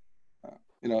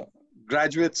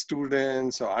 graduate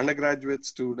students or undergraduate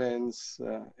students,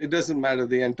 it doesn't matter,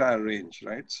 the entire range,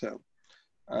 right? So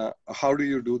how do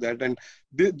you do that? And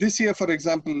this year, for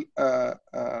example,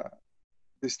 the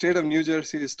state of New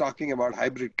Jersey is talking about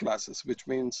hybrid classes, which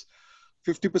means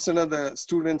 50% of the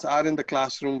students are in the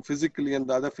classroom physically and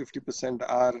the other 50%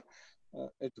 are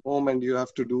at home, and you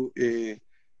have to do a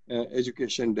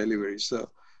education delivery. So,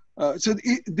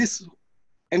 this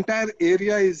entire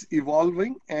area is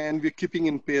evolving, and we're keeping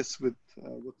in pace with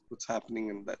what's happening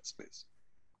in that space.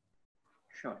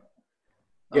 Sure.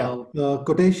 Yeah,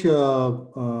 Kotesh,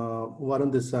 one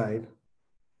on this side.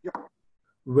 Yeah.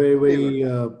 Very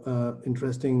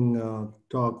interesting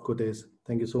talk, Kotesh.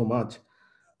 Thank you so much.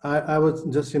 I was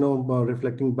just,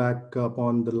 reflecting back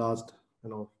upon the last,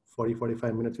 40,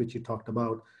 45 minutes, which you talked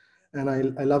about. And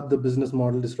I love the business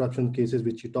model disruption cases,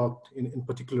 which you talked in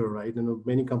particular, right?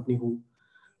 Many company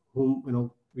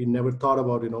whom we never thought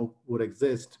about, would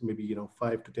exist maybe,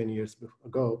 5 to 10 years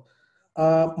ago.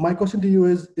 My question to you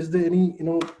is there any,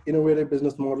 innovative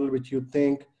business model which you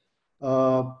think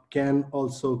can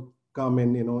also come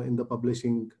in the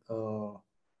publishing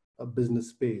business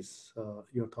space?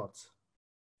 Your thoughts?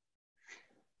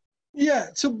 Yeah,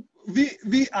 so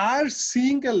we are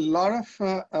seeing a lot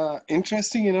of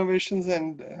interesting innovations,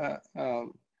 and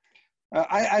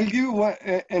I'll give you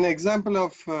an example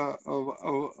of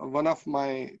one of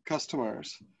my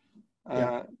customers.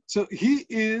 So he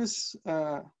is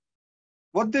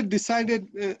what they decided.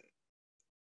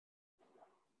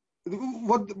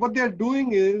 What they're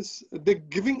doing is they're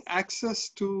giving access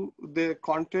to their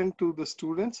content to the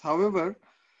students. However,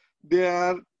 they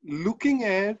are looking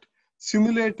at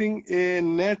simulating a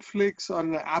Netflix or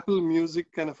an Apple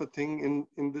Music kind of a thing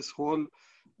in this whole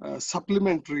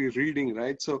supplementary reading,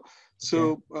 right? So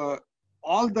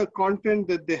all the content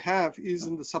that they have is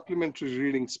in the supplementary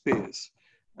reading space,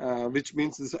 which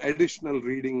means this additional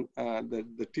reading that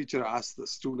the teacher asks the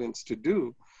students to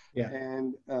do.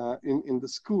 And in the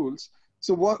schools.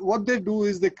 So what they do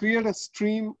is they create a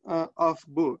stream of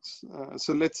books.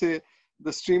 So let's say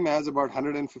the stream has about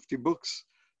 150 books,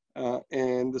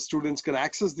 and the students can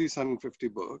access these 150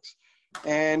 books.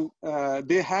 And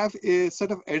they have a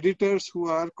set of editors who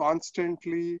are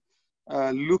constantly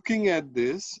looking at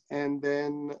this, and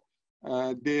then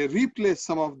they replace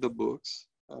some of the books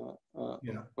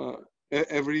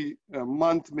every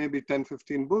month, maybe 10,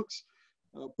 15 books.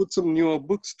 Put some newer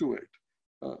books to it.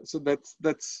 So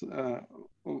that's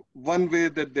one way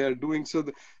that they're doing. So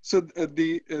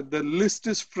the list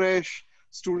is fresh.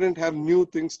 Students have new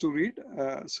things to read.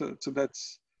 So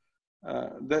that's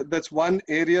one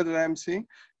area that I'm seeing.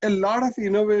 A lot of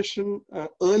innovation,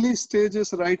 early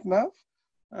stages right now.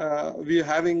 We're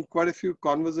having quite a few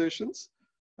conversations,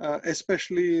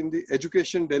 especially in the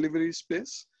education delivery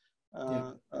space.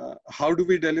 How do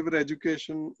we deliver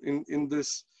education in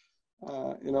this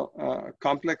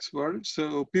complex world?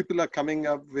 So people are coming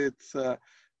up with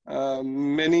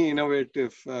many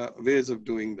innovative ways of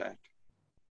doing that.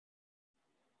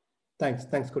 Thanks,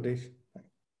 Kotesh.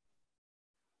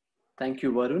 Thank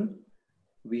you, Varun.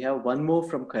 We have one more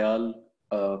from Kayal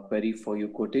query for you,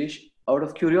 Kotesh. Out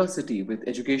of curiosity, with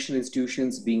education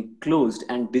institutions being closed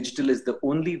and digital is the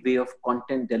only way of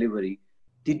content delivery,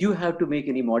 did you have to make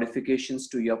any modifications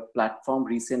to your platform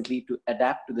recently to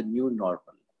adapt to the new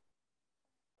normal?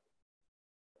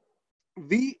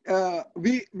 We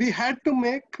had to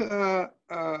make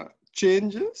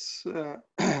changes.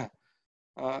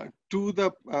 to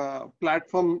the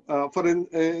platform. For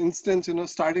instance,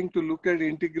 starting to look at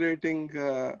integrating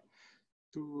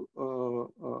to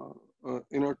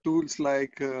tools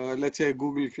like let's say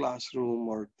Google Classroom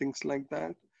or things like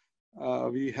that.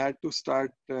 We had to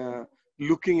start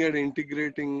looking at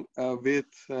integrating with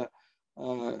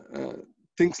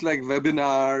things like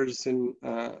webinars and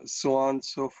so on and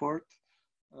so forth.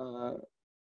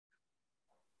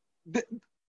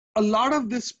 A lot of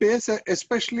this space,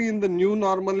 especially in the new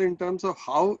normal in terms of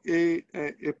how a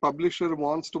publisher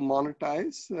wants to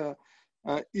monetize,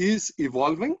 is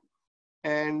evolving.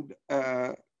 And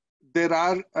there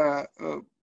are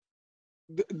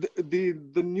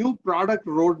the new product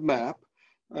roadmap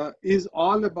is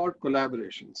all about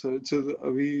collaboration. So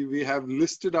we have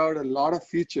listed out a lot of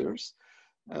features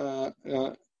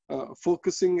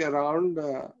focusing around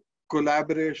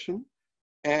collaboration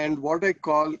and what I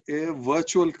call a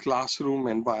virtual classroom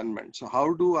environment. So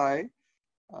how do I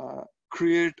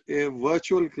create a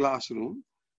virtual classroom,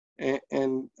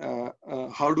 and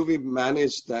how do we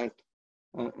manage that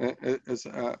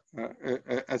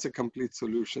as a complete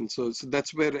solution? So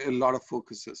that's where a lot of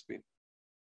focus has been.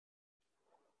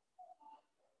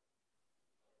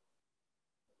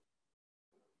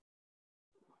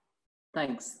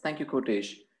 Thanks. Thank you,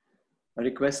 Kotesh.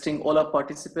 Requesting all our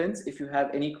participants, if you have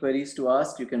any queries to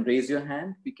ask, you can raise your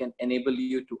hand. We can enable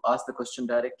you to ask the question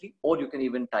directly, or you can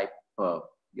even type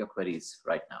your queries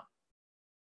right now.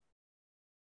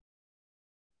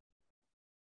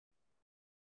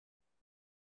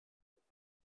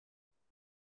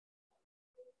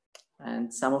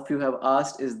 And some of you have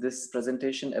asked, is this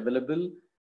presentation available?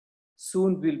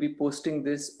 Soon we'll be posting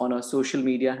this on our social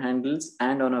media handles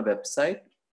and on our website.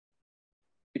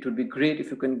 It would be great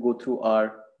if you can go through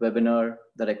our webinar,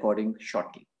 the recording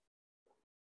shortly.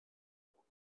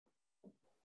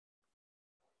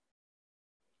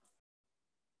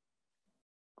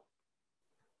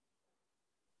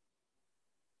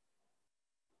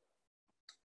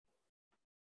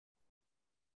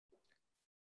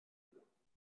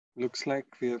 Looks like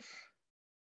we have.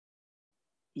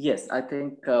 Yes, I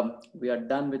think we are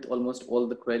done with almost all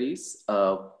the queries.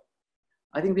 I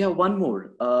think we have one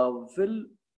more. Will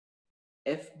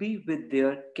FB with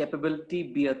their capability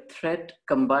be a threat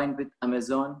combined with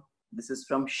Amazon? This is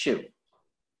from Shiv.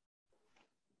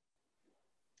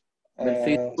 Will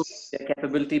Facebook their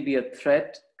capability be a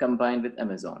threat combined with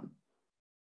Amazon?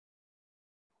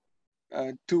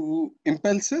 To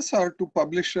Impelsys or to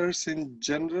publishers in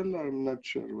general? I'm not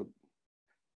sure what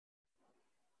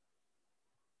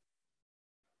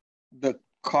the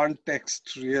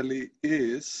context really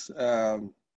is.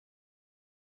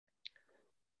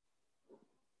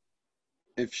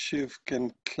 If Shiv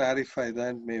can clarify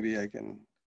that, maybe I can.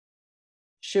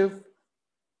 Shiv,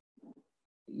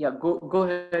 yeah, go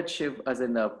ahead, Shiv, as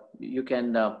in you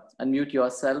can unmute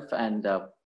yourself and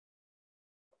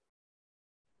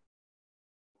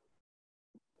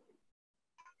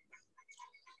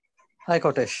Hi,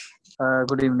 Kotesh.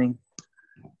 Good evening.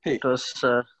 Hey. It was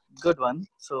a good one.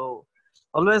 So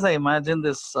always I imagine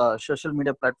this social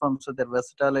media platforms with their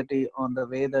versatility on the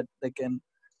way that they can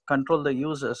control the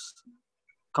users,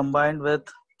 combined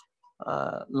with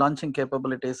launching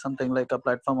capabilities, something like a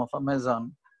platform of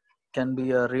Amazon can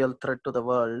be a real threat to the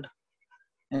world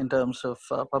in terms of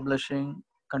publishing,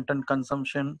 content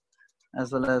consumption,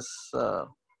 as well as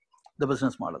the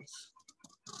business models.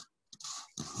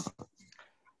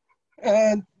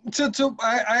 So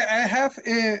I have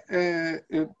a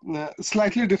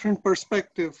slightly different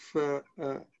perspective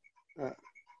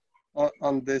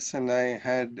on this, and I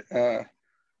had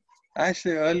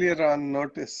actually earlier on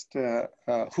noticed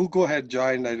Hugo had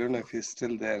joined. I don't know if he's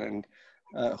still there, and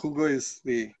Hugo is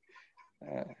the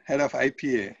head of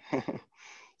IPA.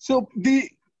 So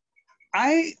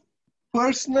I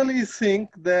personally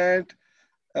think that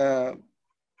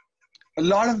a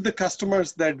lot of the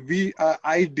customers that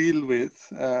I deal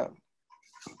with,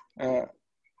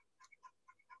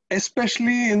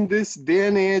 especially in this day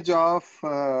and age of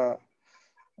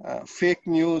fake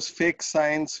news, fake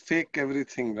science, fake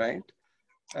everything, right?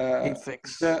 There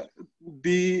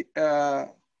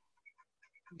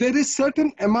is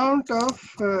certain amount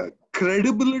of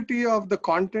credibility of the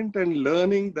content and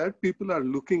learning that people are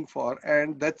looking for,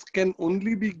 and that can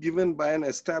only be given by an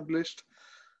established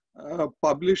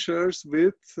publishers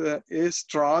with a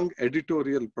strong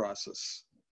editorial process,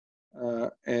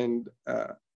 and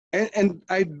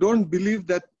I don't believe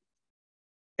that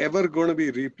ever going to be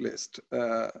replaced.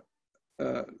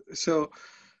 So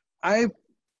I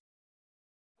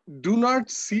do not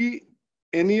see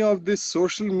any of this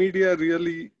social media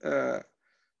really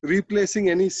replacing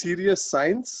any serious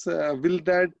science? Will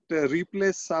that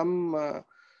replace some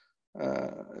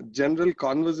general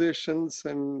conversations?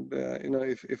 And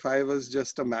if I was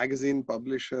just a magazine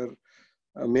publisher,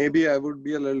 maybe I would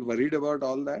be a little worried about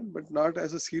all that, but not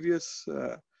as a serious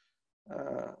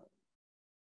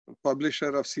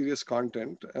publisher of serious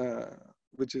content,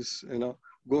 which is,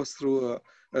 goes through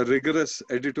a rigorous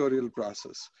editorial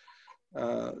process.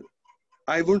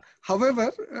 I would,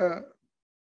 however,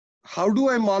 how do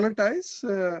I monetize?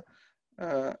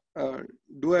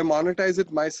 Do I monetize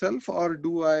it myself, or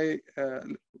do I?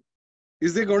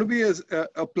 Is there going to be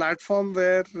a platform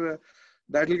where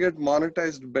that will get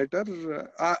monetized better?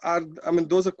 I mean,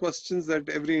 those are questions that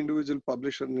every individual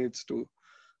publisher needs to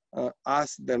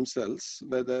ask themselves,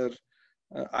 whether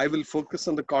I will focus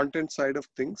on the content side of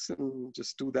things and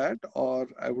just do that, or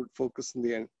I would focus in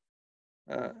the end,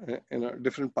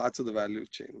 different parts of the value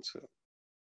chain. So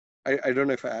I don't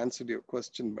know if I answered your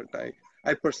question, but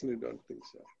I personally don't think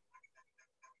so.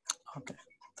 Okay,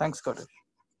 thanks, Kotesh.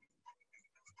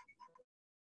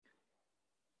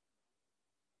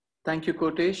 Thank you,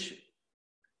 Kotesh.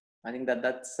 I think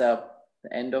that's the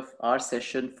end of our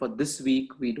session for this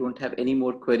week. We don't have any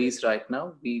more queries right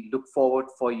now. We look forward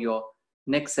for your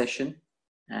next session,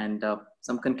 and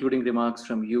some concluding remarks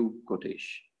from you, Kotesh.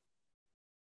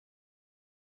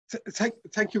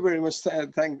 Thank you very much.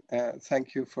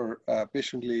 Thank you for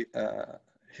patiently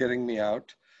hearing me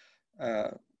out.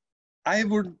 I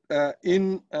would,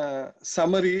 in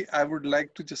summary, I would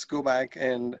like to just go back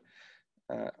and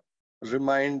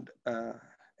remind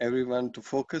everyone to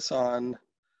focus on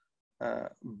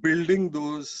building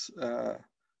those,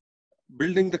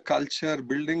 building the culture,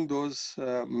 building those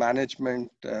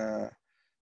management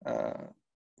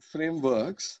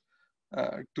frameworks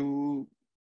to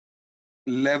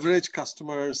leverage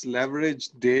customers, leverage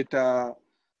data,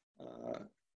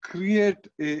 create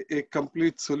a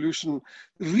complete solution,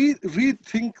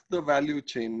 rethink the value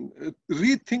chain,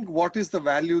 rethink what is the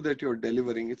value that you're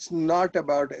delivering. It's not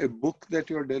about a book that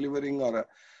you're delivering or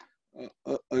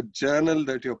a journal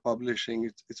that you're publishing.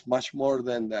 It's much more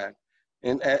than that.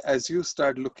 And as you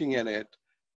start looking at it,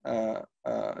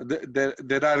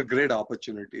 there are great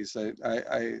opportunities.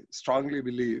 I strongly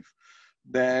believe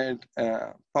that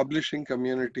publishing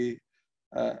community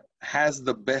has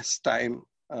the best time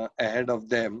ahead of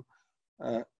them,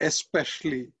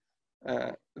 especially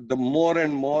the more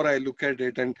and more I look at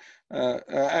it. And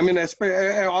I mean,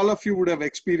 all of you would have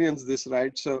experienced this,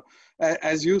 right? So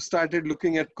as you started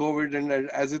looking at COVID and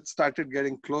as it started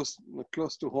getting close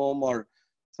to home or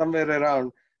somewhere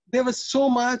around, there was so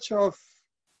much of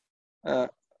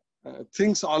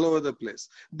things all over the place.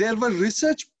 There were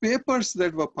research papers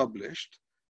that were published.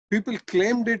 People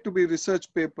claimed it to be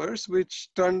research papers,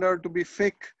 which turned out to be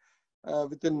fake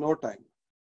within no time.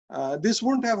 This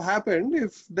wouldn't have happened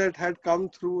if that had come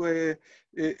through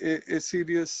a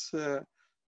serious, a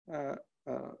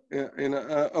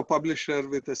publisher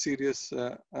with a serious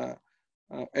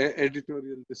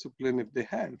editorial discipline, if they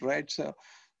had, right? So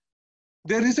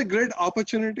there is a great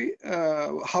opportunity.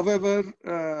 However,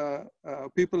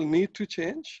 people need to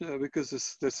change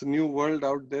because there's a new world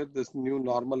out there, there's new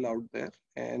normal out there,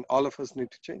 and all of us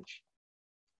need to change.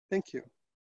 Thank you.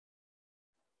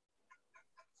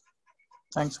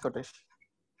 Thanks, Kotesh.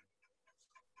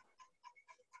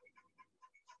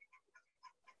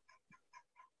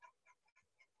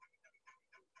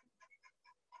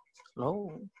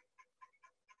 Hello.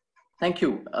 Thank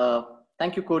you.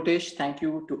 Thank you, Kotesh. Thank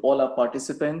you to all our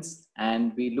participants.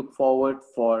 And we look forward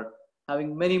for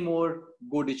having many more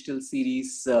Go Digital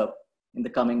series in the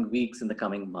coming weeks, in the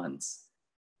coming months.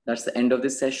 That's the end of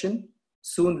this session.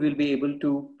 Soon we'll be able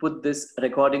to put this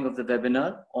recording of the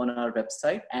webinar on our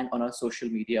website and on our social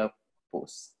media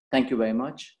posts. Thank you very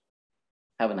much.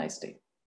 Have a nice day.